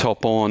put your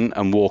top on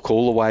and walk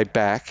all the way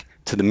back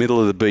to the middle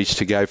of the beach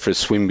to go for a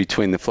swim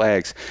between the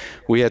flags.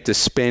 We had to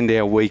spend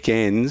our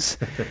weekends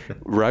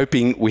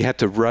roping. We had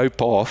to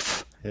rope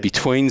off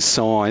between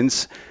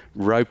signs,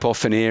 rope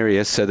off an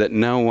area so that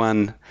no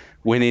one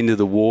went into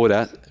the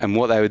water, and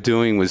what they were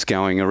doing was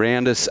going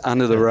around us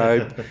under the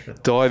rope,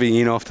 diving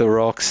in off the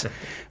rocks.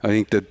 I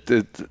think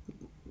that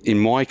in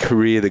my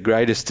career, the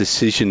greatest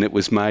decision that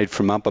was made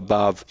from up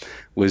above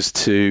was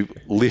to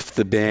lift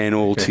the ban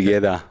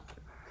altogether.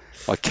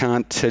 I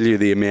can't tell you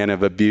the amount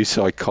of abuse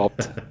I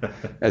copped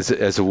as a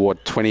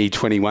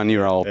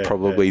 21-year-old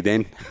probably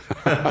then.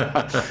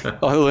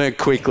 I learned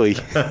quickly.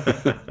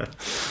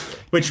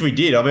 Which we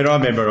did. I mean, I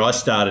remember I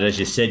started, as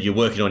you said, you're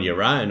working on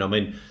your own. I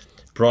mean,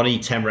 Bronny,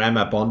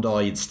 Tamarama,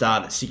 Bondi, you'd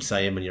start at 6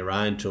 a.m. on your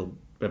own till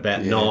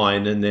about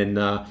 9, and then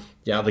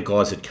the other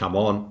guys had come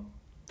on.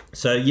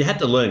 So you had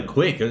to learn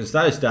quick. It was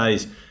those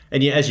days,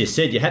 and as you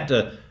said, you had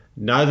to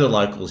know the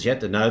locals, you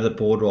had to know the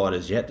board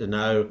riders, you had to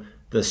know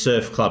the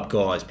surf club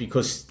guys,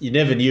 because you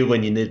never knew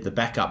when you needed the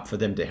backup for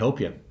them to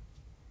help you.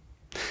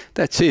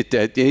 That's it.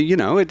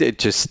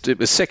 It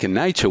was second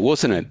nature,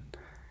 wasn't it?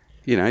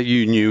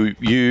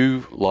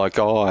 You like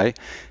I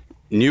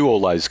knew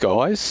all those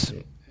guys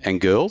and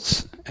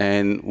girls,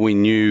 and we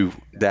knew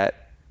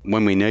that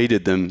when we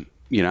needed them,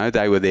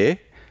 they were there.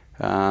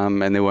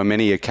 And there were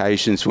many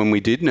occasions when we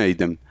did need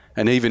them.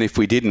 And even if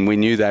we didn't, we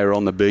knew they were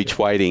on the beach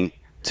waiting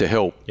to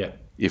help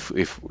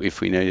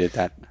if we needed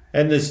that.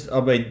 And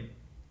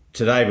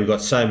today we've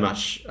got so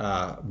much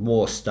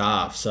more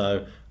staff.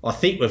 So I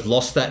think we've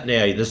lost that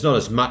now. There's not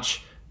as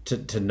much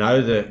to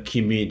know the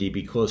community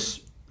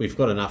because we've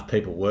got enough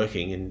people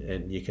working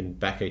and you can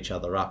back each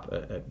other up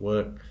at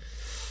work.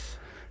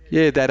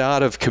 Yeah, that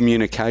art of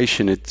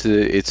communication,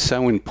 it's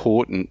so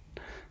important.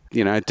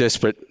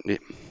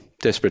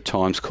 Desperate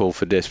times call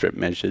for desperate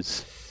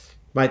measures.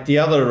 Mate, the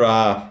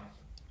other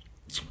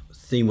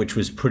thing which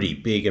was pretty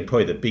big and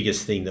probably the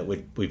biggest thing that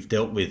we've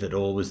dealt with at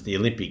all was the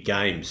Olympic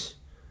Games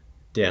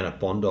down at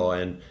Bondi.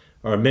 And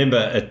I remember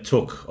it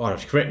took,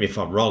 correct me if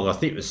I'm wrong, I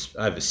think it was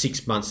over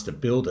 6 months to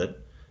build it,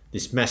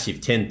 this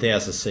massive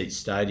 10,000 seat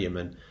stadium.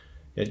 And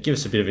give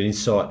us a bit of an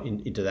insight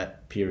into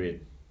that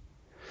period.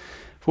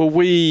 Well,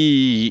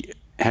 we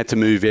had to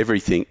move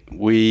everything.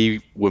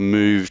 We were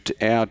moved,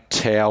 our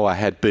tower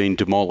had been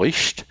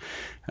demolished.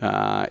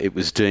 It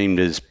was deemed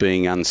as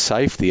being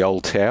unsafe, the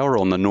old tower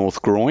on the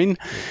North Groin.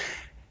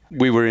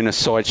 We were in a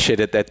site shed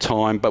at that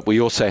time, but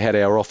we also had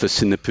our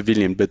office in the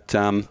pavilion. But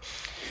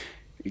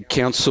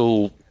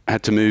council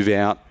had to move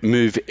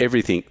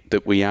everything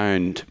that we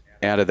owned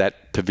out of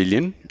that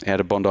pavilion,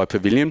 out of Bondi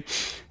Pavilion.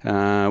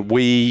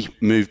 We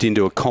moved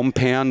into a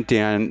compound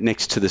down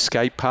next to the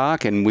skate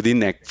park, and within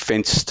that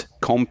fenced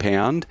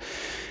compound,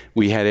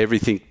 we had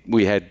everything.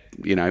 We had,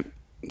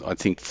 I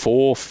think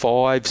 4 or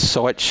 5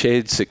 site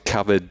sheds that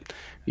covered,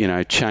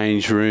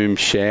 change rooms,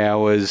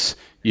 showers,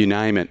 you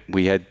name it.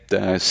 We had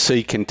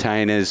sea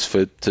containers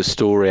to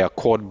store our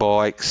quad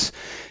bikes,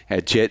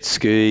 our jet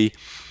ski,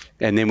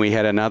 and then we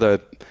had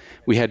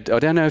I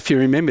don't know if you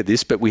remember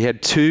this, but we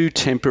had 2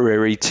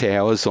 temporary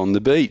towers on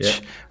the beach.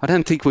 Yep. I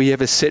don't think we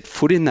ever set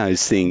foot in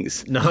those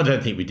things. No, I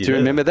don't think we did. Do you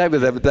remember?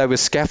 They were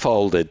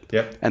scaffolded.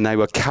 Yep. And they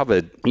were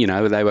covered,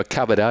 they were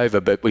covered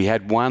over, but we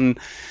had one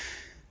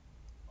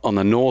on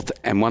the north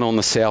and one on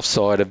the south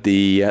side of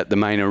the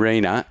main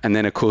arena. And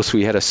then, of course,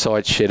 we had a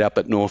site shed up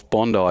at North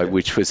Bondi,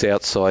 which was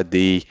outside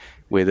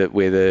where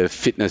the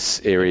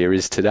fitness area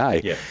is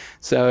today. Yeah.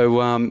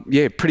 So,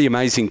 pretty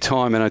amazing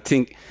time. And I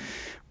think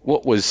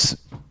what was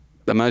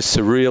the most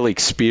surreal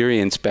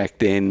experience back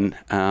then,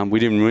 we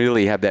didn't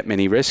really have that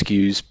many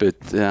rescues, but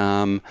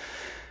I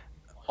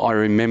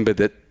remember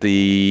that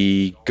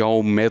the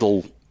gold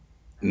medal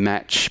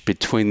match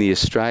between the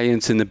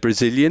Australians and the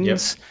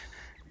Brazilians,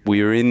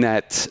 we were in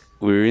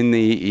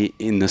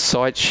the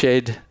site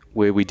shed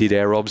where we did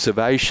our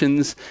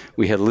observations.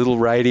 We had a little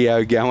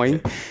radio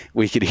going.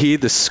 We could hear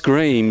the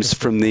screams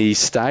from the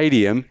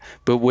stadium,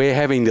 but we're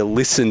having to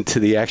listen to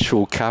the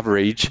actual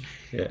coverage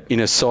in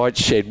a site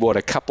shed,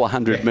 a couple of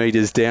hundred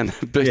metres down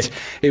the beach. Yeah.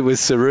 It was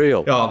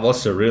surreal. Oh, it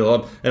was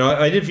surreal. And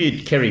I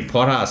interviewed Kerry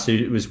Potthast,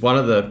 who was one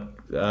of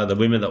the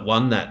women that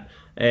won that.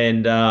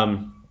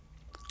 And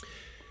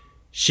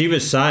she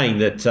was saying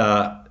that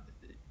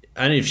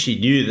only if she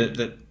knew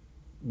that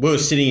we were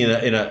sitting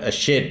in a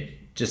shed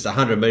just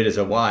 100 metres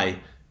away,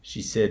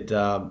 she said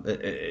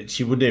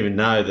she wouldn't even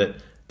know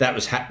that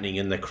was happening,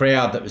 and the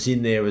crowd that was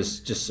in there was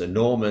just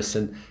enormous.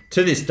 And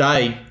to this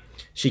day,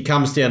 she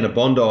comes down to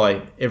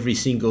Bondi every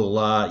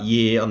single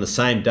year on the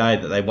same day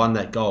that they won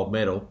that gold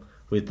medal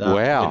with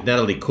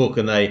Natalie Cook,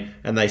 and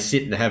they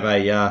sit and have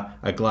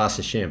a glass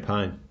of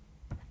champagne.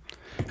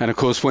 And of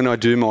course, when I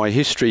do my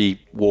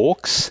history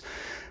walks,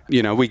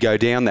 we go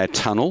down that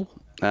tunnel,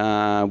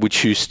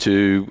 which used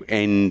to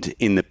end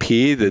in the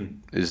pier that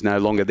is no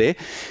longer there,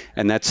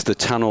 and that's the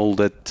tunnel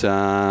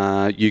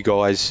that you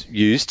guys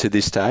use to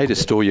this day to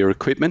store your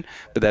equipment,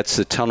 but that's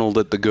the tunnel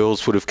that the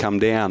girls would have come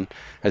down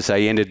as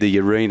they entered the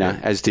arena,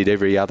 as did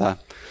every other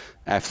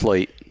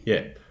athlete.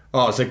 Yeah.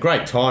 Oh, it was a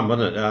great time,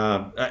 wasn't it?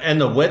 And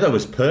the weather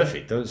was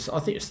perfect. I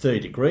think it was 30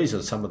 degrees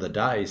on some of the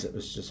days. It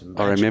was just amazing.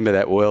 I remember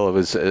that well. It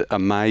was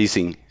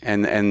amazing,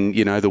 and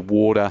the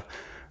water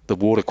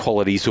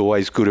quality is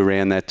always good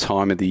around that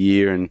time of the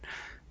year, and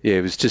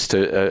it was just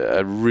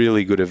a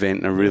really good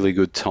event and a really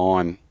good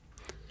time.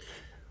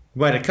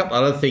 Wait, a couple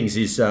other things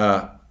is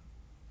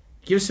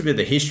give us a bit of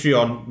the history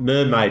on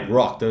Mermaid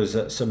Rock. There was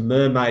some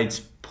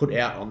mermaids put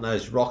out on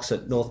those rocks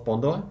at North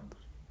Bondi.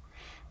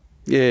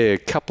 Yeah, a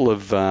couple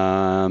of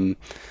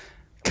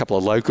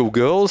local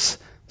girls.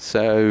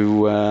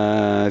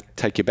 So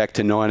take you back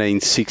to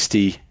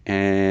 1960,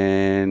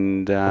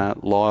 and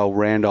Lyle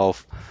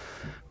Randolph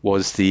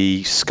was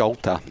the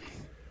sculptor,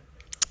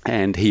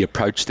 and he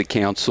approached the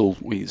council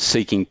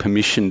seeking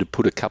permission to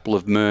put a couple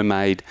of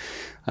mermaid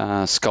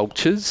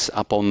sculptures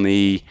up on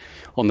the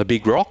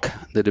big rock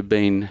that had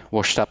been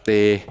washed up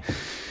there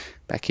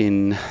back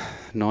in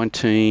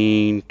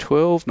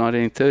 1912,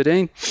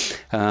 1913.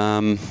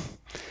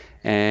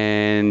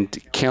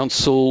 And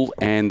council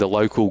and the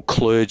local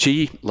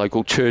clergy,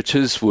 local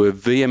churches were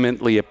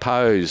vehemently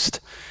opposed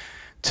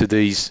to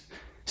these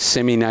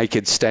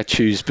semi-naked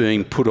statues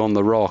being put on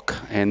the rock,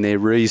 and their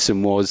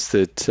reason was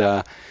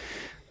that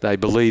they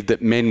believed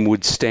that men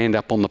would stand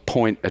up on the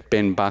point at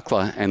Ben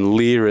Buckler and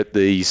leer at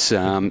these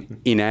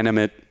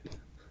inanimate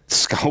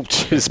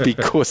sculptures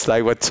because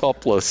they were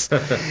topless.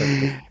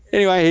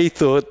 Anyway,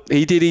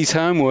 he did his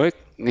homework.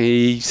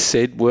 He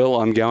said,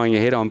 well, I'm going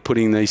ahead, I'm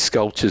putting these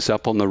sculptures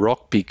up on the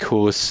rock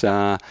because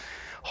high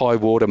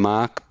water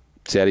mark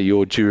is out of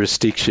your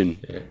jurisdiction.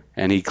 Yeah.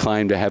 And he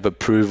claimed to have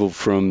approval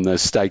from the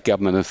state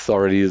government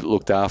authority that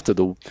looked after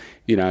the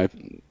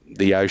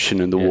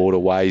ocean and the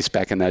waterways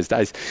back in those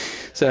days.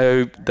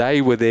 So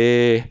they were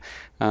there.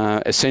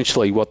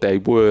 Essentially what they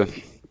were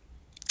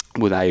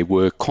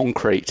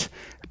concrete,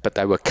 but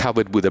they were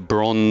covered with a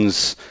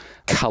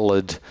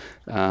bronze-coloured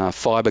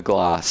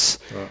fiberglass,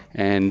 right.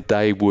 And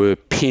they were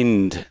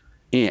pinned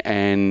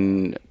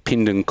and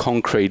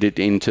concreted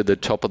into the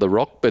top of the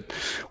rock. But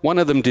one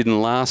of them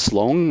didn't last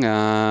long.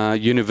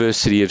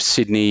 University of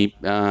Sydney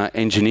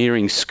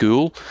Engineering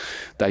School,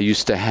 they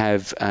used to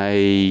have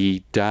a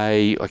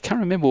day, I can't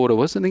remember what it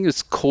was, I think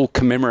it's called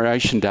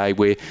Commemoration Day,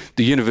 where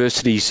the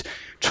universities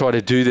try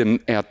to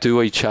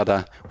outdo each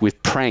other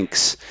with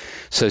pranks.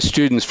 So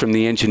students from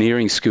the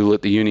engineering school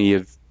at the Uni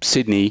of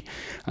Sydney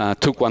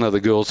took one of the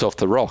girls off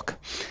the rock,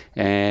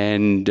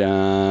 and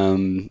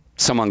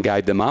someone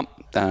gave them up.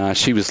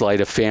 She was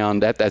later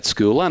found at that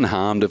school,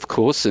 unharmed, of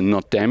course, and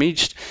not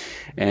damaged.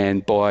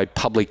 And by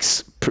public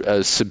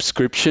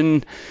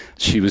subscription,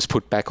 she was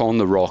put back on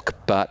the rock.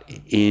 But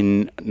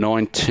in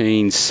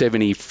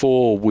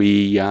 1974,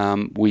 we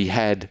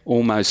had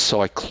almost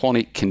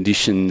cyclonic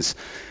conditions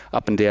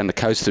up and down the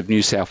coast of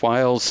New South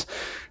Wales.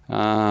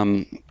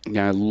 A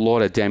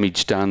lot of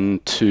damage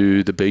done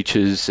to the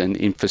beaches and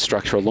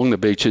infrastructure along the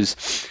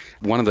beaches.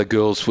 One of the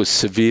girls was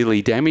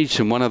severely damaged,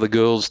 and one of the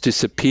girls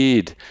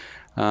disappeared.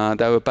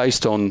 They were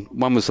based on,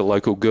 one was a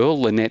local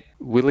girl, Lynette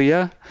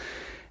Williams,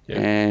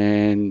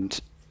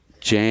 and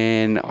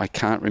Jan, I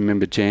can't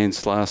remember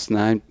Jan's last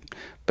name,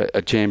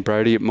 but Jan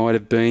Brody it might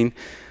have been.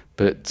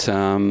 But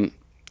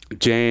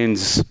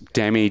Jan's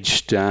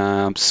damaged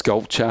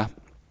sculpture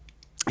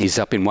is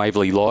up in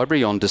Waverley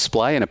Library on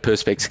display in a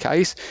Perspex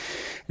case,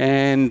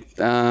 and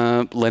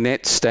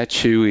Lynette's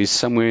statue is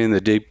somewhere in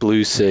the deep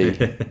blue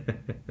sea.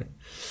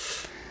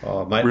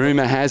 Oh, mate.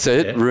 Rumour has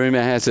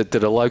it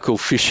that a local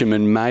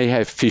fisherman may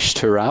have fished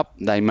her up.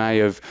 They may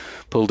have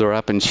pulled her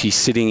up and she's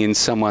sitting in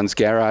someone's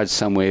garage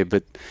somewhere,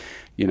 but,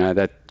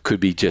 that could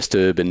be just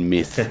urban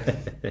myth.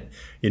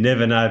 You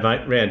never know,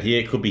 mate. Round here,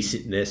 it could be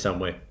sitting there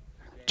somewhere.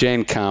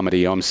 Jan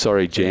Carmody. I'm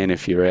sorry, Jan,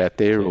 if you're out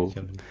there.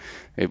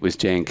 It was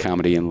Jan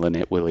Carmody and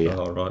Lynette Williams.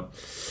 Oh, right.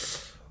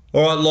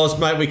 All right, Loz,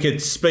 mate, we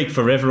could speak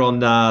forever on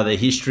the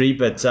history,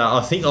 but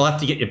I think I'll have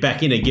to get you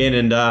back in again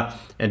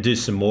and do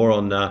some more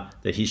on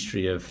the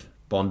history of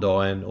Bondi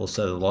and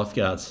also the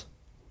lifeguards.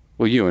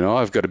 Well, you and I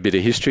have got a bit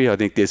of history. I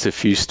think there's a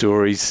few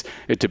stories.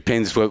 It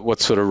depends what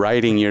sort of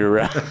rating your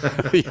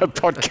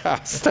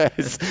podcast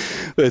has.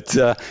 But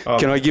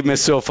can I give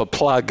myself a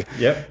plug?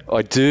 Yep.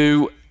 I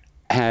do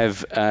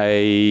have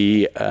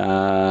a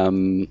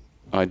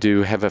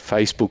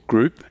Facebook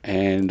group,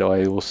 and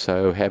I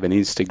also have an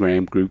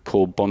Instagram group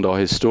called Bondi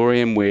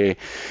Historian, where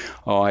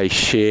I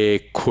share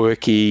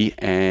quirky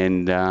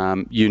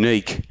and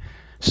unique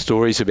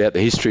stories about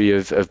the history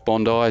of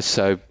Bondi.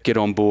 So get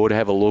on board,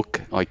 have a look.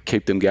 I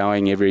keep them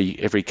going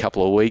every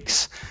couple of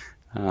weeks.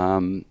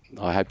 I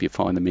hope you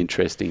find them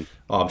interesting.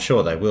 Oh, I'm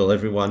sure they will,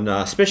 everyone,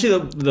 especially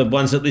the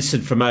ones that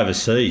listen from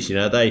overseas.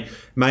 They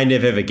may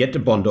never ever get to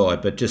Bondi,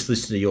 but just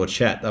listen to your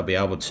chat, they'll be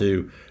able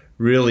to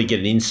really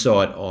get an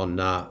insight on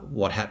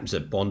what happens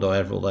at Bondi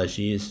over all those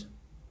years.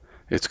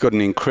 It's got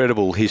an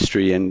incredible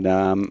history, and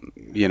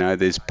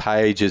there's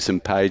pages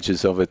and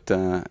pages of it,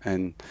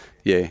 and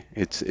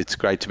it's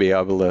great to be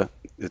able to.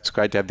 It's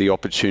great to have the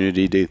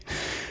opportunity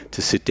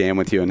to sit down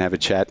with you and have a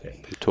chat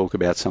and talk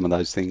about some of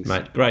those things.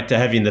 Mate, great to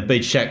have you in the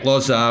Beach Shack,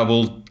 Loz.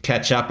 We'll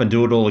catch up and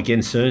do it all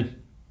again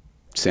soon.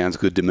 Sounds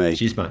good to me.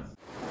 Cheers, mate.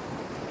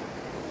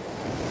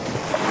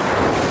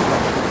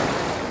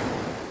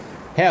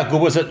 How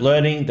good was it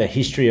learning the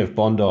history of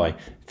Bondi?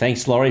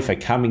 Thanks, Lawrie, for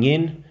coming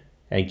in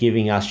and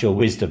giving us your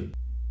wisdom.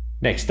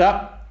 Next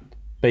up,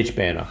 Beach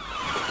Banter.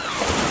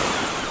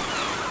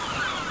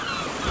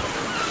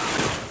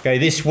 Okay,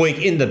 this week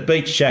in the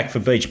Beach Shack for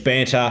Beach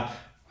Banter,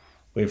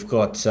 we've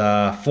got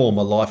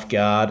former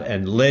lifeguard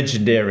and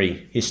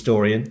legendary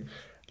historian,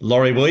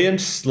 Lawrie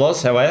Williams.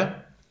 Loz, how are you?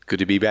 Good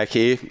to be back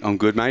here. I'm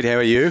good, mate. How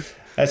are you?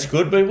 That's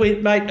good. But,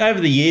 mate, over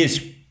the years,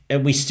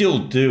 and we still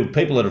do,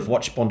 people that have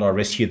watched Bondi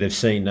Rescue, they've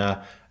seen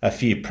a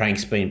few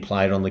pranks being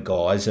played on the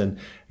guys. And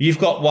you've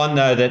got one,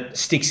 though, that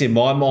sticks in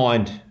my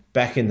mind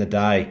back in the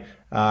day.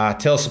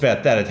 Tell us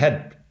about that. It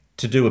had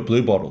to do with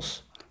blue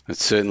bottles. It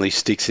certainly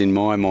sticks in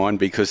my mind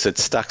because it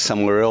stuck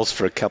somewhere else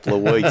for a couple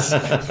of weeks.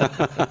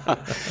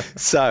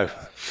 So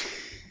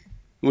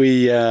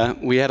we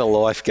had a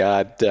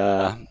lifeguard,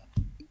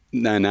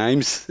 no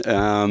names,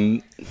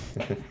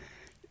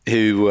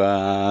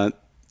 who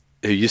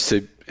used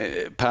to,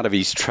 part of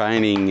his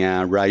training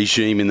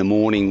regime in the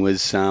morning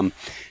was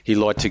he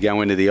liked to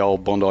go into the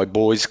old Bondi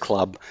Boys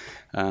Club.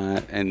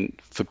 And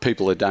for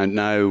people that don't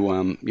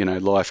know,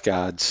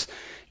 lifeguards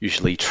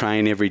usually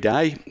train every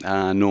day.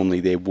 Normally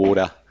they're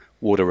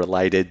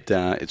water-related.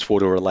 It's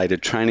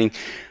water-related training.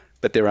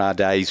 But there are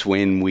days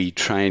when we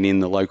train in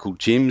the local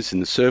gyms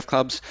and the surf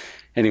clubs.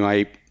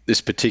 Anyway,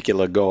 this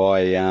particular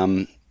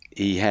guy,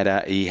 he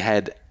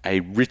had a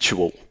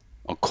ritual.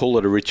 I'll call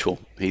it a ritual.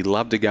 He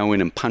loved to go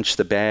in and punch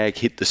the bag,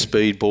 hit the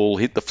speed ball,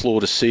 hit the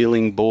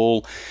floor-to-ceiling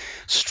ball,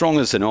 strong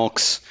as an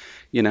ox.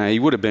 He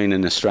would have been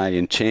an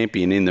Australian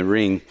champion in the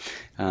ring.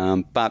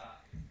 But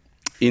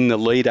in the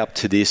lead up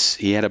to this,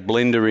 he had a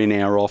blender in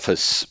our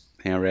office.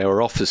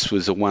 Our office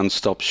was a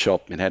one-stop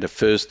shop. It had a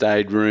first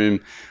aid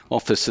room,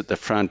 office at the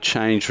front,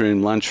 change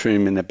room,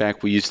 lunchroom in the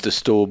back. We used to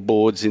store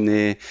boards in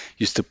there,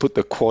 used to put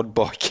the quad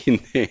bike in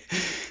there.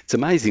 It's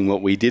amazing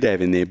what we did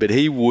have in there. But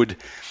he would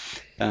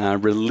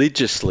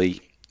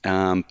religiously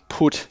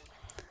put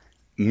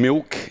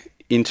milk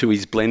into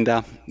his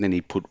blender, then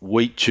he'd put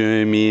wheat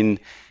germ in,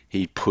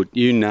 he'd put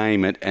you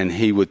name it, and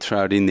he would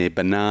throw it in there,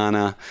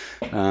 banana,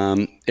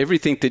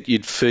 everything that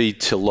you'd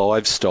feed to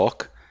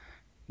livestock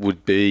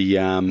would be,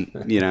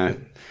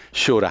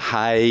 short of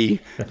hay,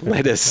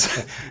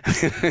 lettuce.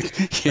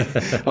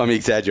 I'm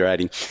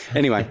exaggerating.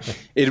 Anyway,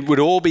 it would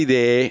all be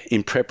there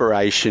in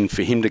preparation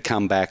for him to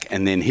come back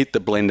and then hit the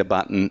blender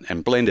button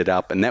and blend it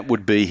up, and that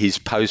would be his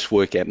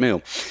post-workout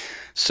meal.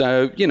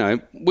 So,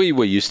 we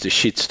were used to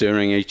shit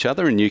stirring each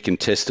other, and you can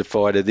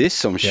testify to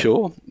this, I'm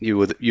sure.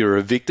 You're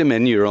a victim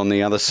and you're on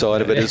the other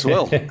side of it as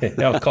well.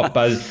 I've caught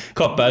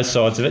both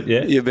sides of it,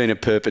 yeah. You've been a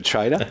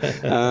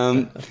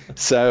perpetrator.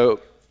 So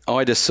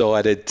I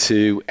decided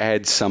to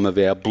add some of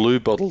our blue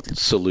bottle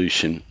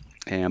solution.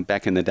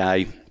 Back in the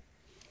day,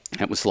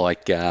 it was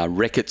like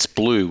Reckitt's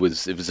Blue.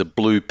 It was a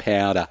blue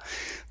powder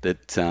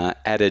that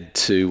added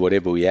to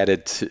whatever we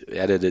added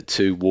it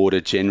to water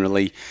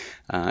generally.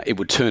 It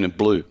would turn it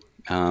blue.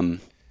 And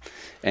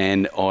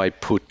I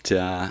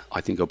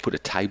think I put a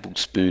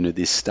tablespoon of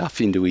this stuff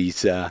into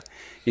his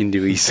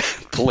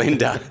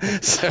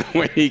blender. So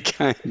when he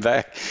came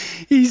back,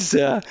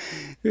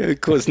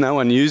 of course, no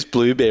one used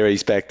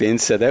blueberries back then,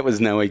 so that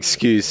was no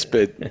excuse.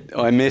 But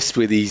I messed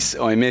with his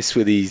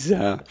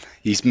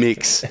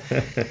mix.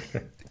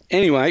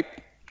 Anyway,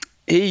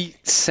 he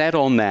sat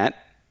on that.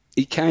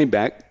 He came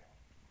back.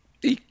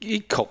 He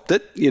copped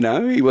it,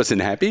 he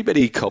wasn't happy, but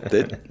he copped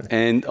it,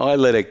 and I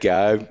let it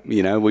go.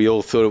 We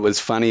all thought it was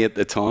funny at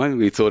the time.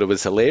 We thought it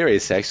was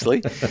hilarious,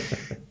 actually,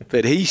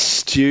 but he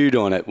stewed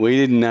on it. We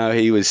didn't know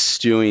he was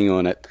stewing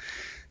on it.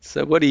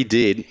 So what he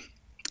did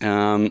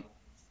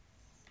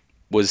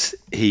was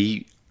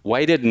he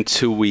waited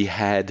until we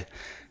had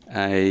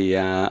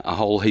a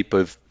whole heap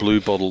of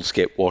blue bottles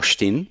get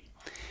washed in.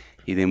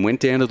 He then went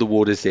down to the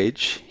water's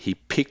edge. He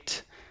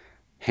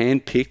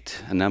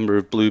hand-picked a number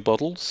of blue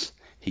bottles.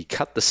 He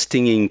cut the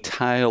stinging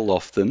tail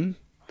off them.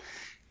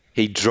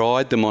 He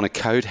dried them on a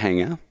coat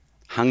hanger,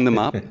 hung them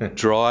up,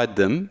 dried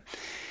them.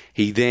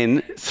 He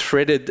then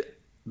threaded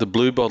the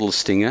blue bottle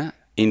stinger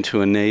into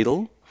a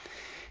needle.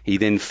 He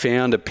then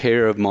found a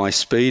pair of my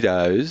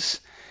Speedos,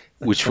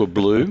 which were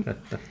blue.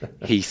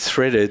 He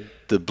threaded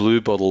the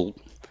blue bottle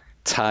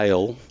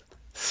tail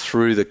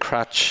through the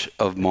crutch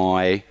of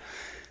my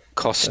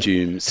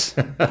costumes.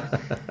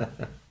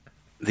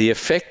 The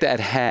effect that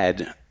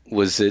had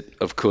was that,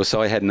 of course,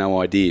 I had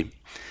no idea.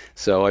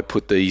 So I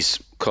put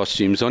these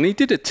costumes on. He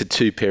did it to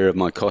 2 pair of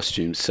my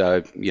costumes.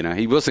 So,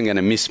 he wasn't going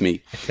to miss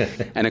me.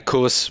 And, of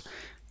course,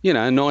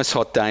 a nice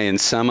hot day in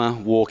summer,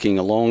 walking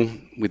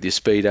along with your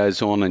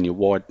Speedos on and your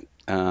white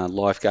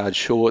lifeguard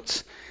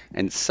shorts,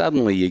 and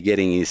suddenly you're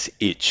getting this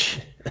itch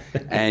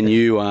and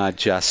you are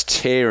just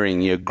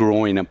tearing your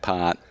groin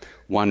apart,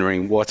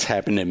 wondering what's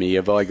happened to me.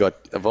 Have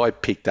I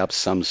picked up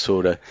some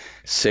sort of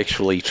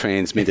sexually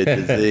transmitted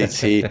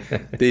disease here?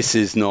 This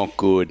is not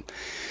good.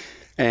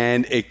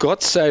 And it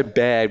got so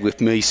bad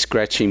with me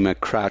scratching my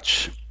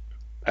crutch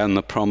on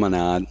the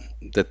promenade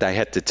that they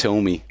had to tell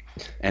me.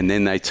 And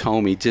then they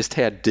told me just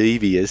how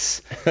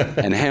devious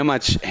and how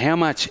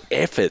much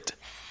effort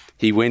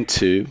he went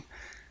to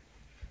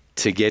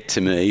get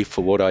to me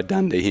for what I'd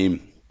done to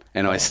him.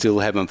 And I still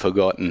haven't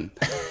forgotten.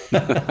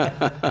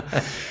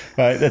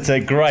 Right, that's a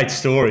great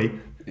story.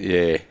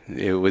 Yeah,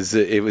 it was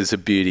a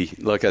beauty.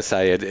 Like I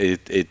say,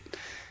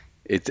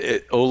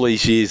 it all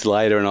these years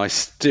later, and I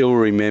still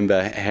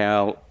remember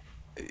how,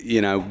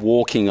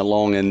 walking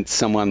along and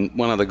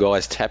one of the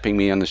guys tapping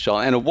me on the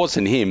shoulder, and it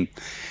wasn't him.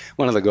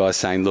 One of the guys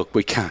saying, "Look,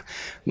 we can't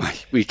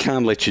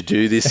let you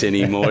do this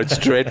anymore. It's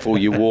dreadful.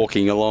 You're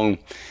walking along,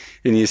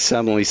 and you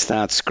suddenly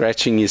start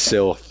scratching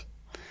yourself."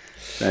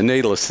 And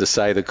needless to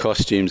say, the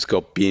costumes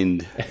got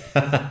binned.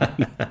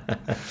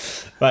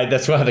 Mate,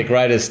 that's one of the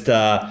greatest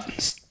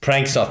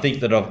pranks I think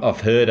that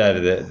I've heard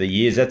over the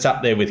years. That's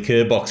up there with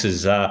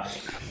Kerbox's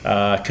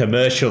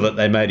commercial that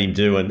they made him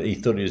do, and he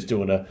thought he was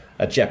doing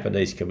a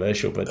Japanese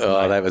commercial. But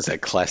mate, that was a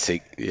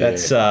classic. Yeah.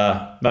 That's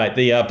mate,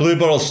 the Blue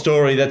Bottle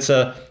story. That's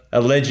a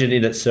legend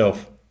in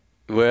itself.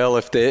 Well,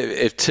 if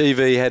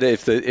TV had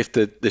if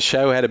the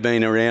show had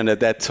been around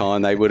at that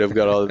time, they would have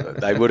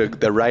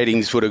the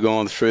ratings would have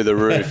gone through the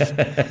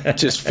roof.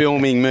 Just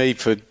filming me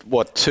for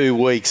 2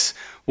 weeks.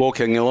 Walk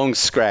along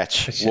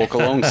scratch. You're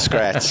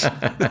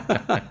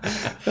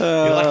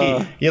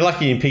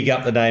lucky you pick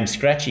up the name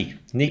Scratchy.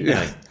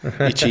 Nickname.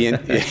 Itchy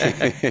and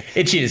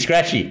Itchy and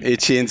Scratchy.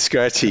 Itchy and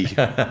Scratchy.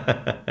 All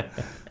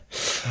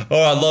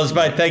right, Loz,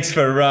 mate, thanks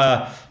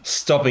for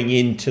stopping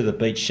into the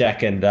Beach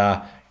Shack and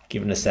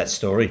giving us that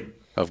story.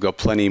 I've got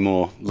plenty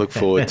more. Look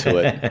forward to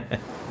it.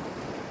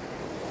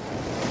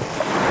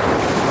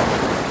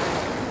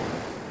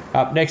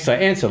 Up next, I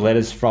answer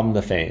letters from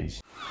the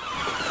fans.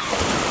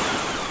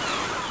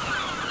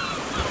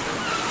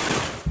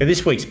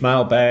 This week's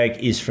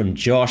mailbag is from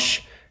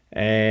Josh,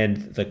 and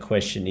the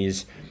question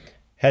is,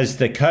 has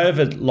the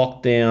COVID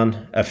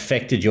lockdown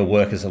affected your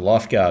work as a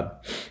lifeguard?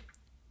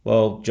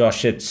 Well,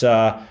 Josh, it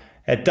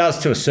does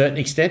to a certain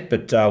extent,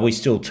 but we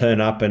still turn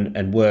up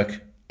and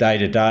work day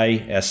to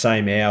day, our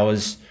same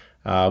hours,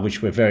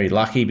 which we're very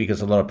lucky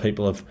because a lot of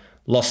people have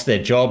lost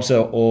their jobs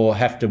or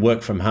have to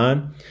work from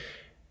home.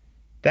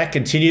 That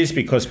continues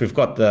because we've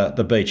got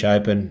the beach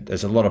open.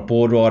 There's a lot of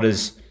board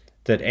riders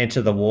that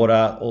enter the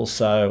water.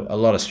 Also, a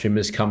lot of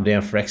swimmers come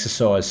down for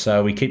exercise.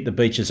 So we keep the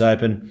beaches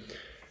open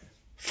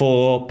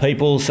for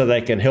people so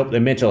they can help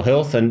their mental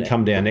health and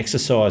come down and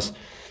exercise.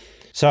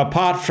 So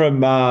apart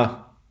from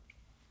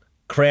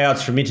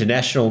crowds from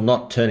international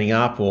not turning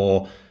up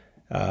or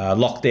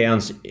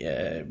lockdowns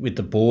with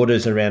the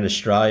borders around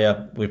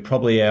Australia,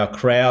 our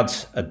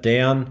crowds are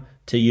down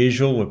to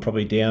usual. We're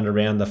probably down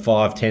around the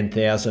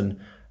 5,000-10,000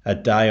 a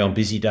day on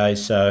busy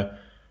days. So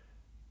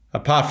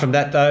apart from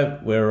that, though,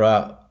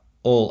 we're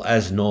all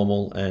as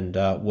normal and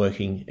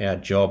working our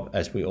job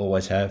as we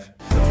always have.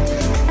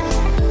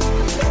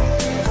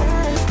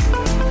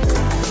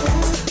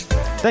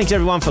 Thanks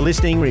everyone for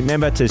listening.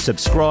 Remember to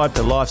subscribe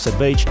to Life's a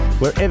Beach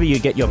wherever you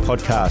get your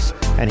podcasts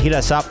and hit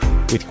us up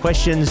with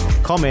questions,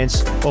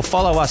 comments, or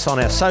follow us on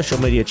our social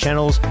media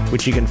channels,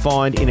 which you can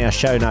find in our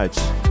show notes.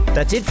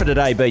 That's it for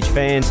today, beach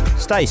fans.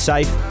 Stay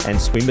safe and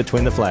swim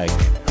between the flag.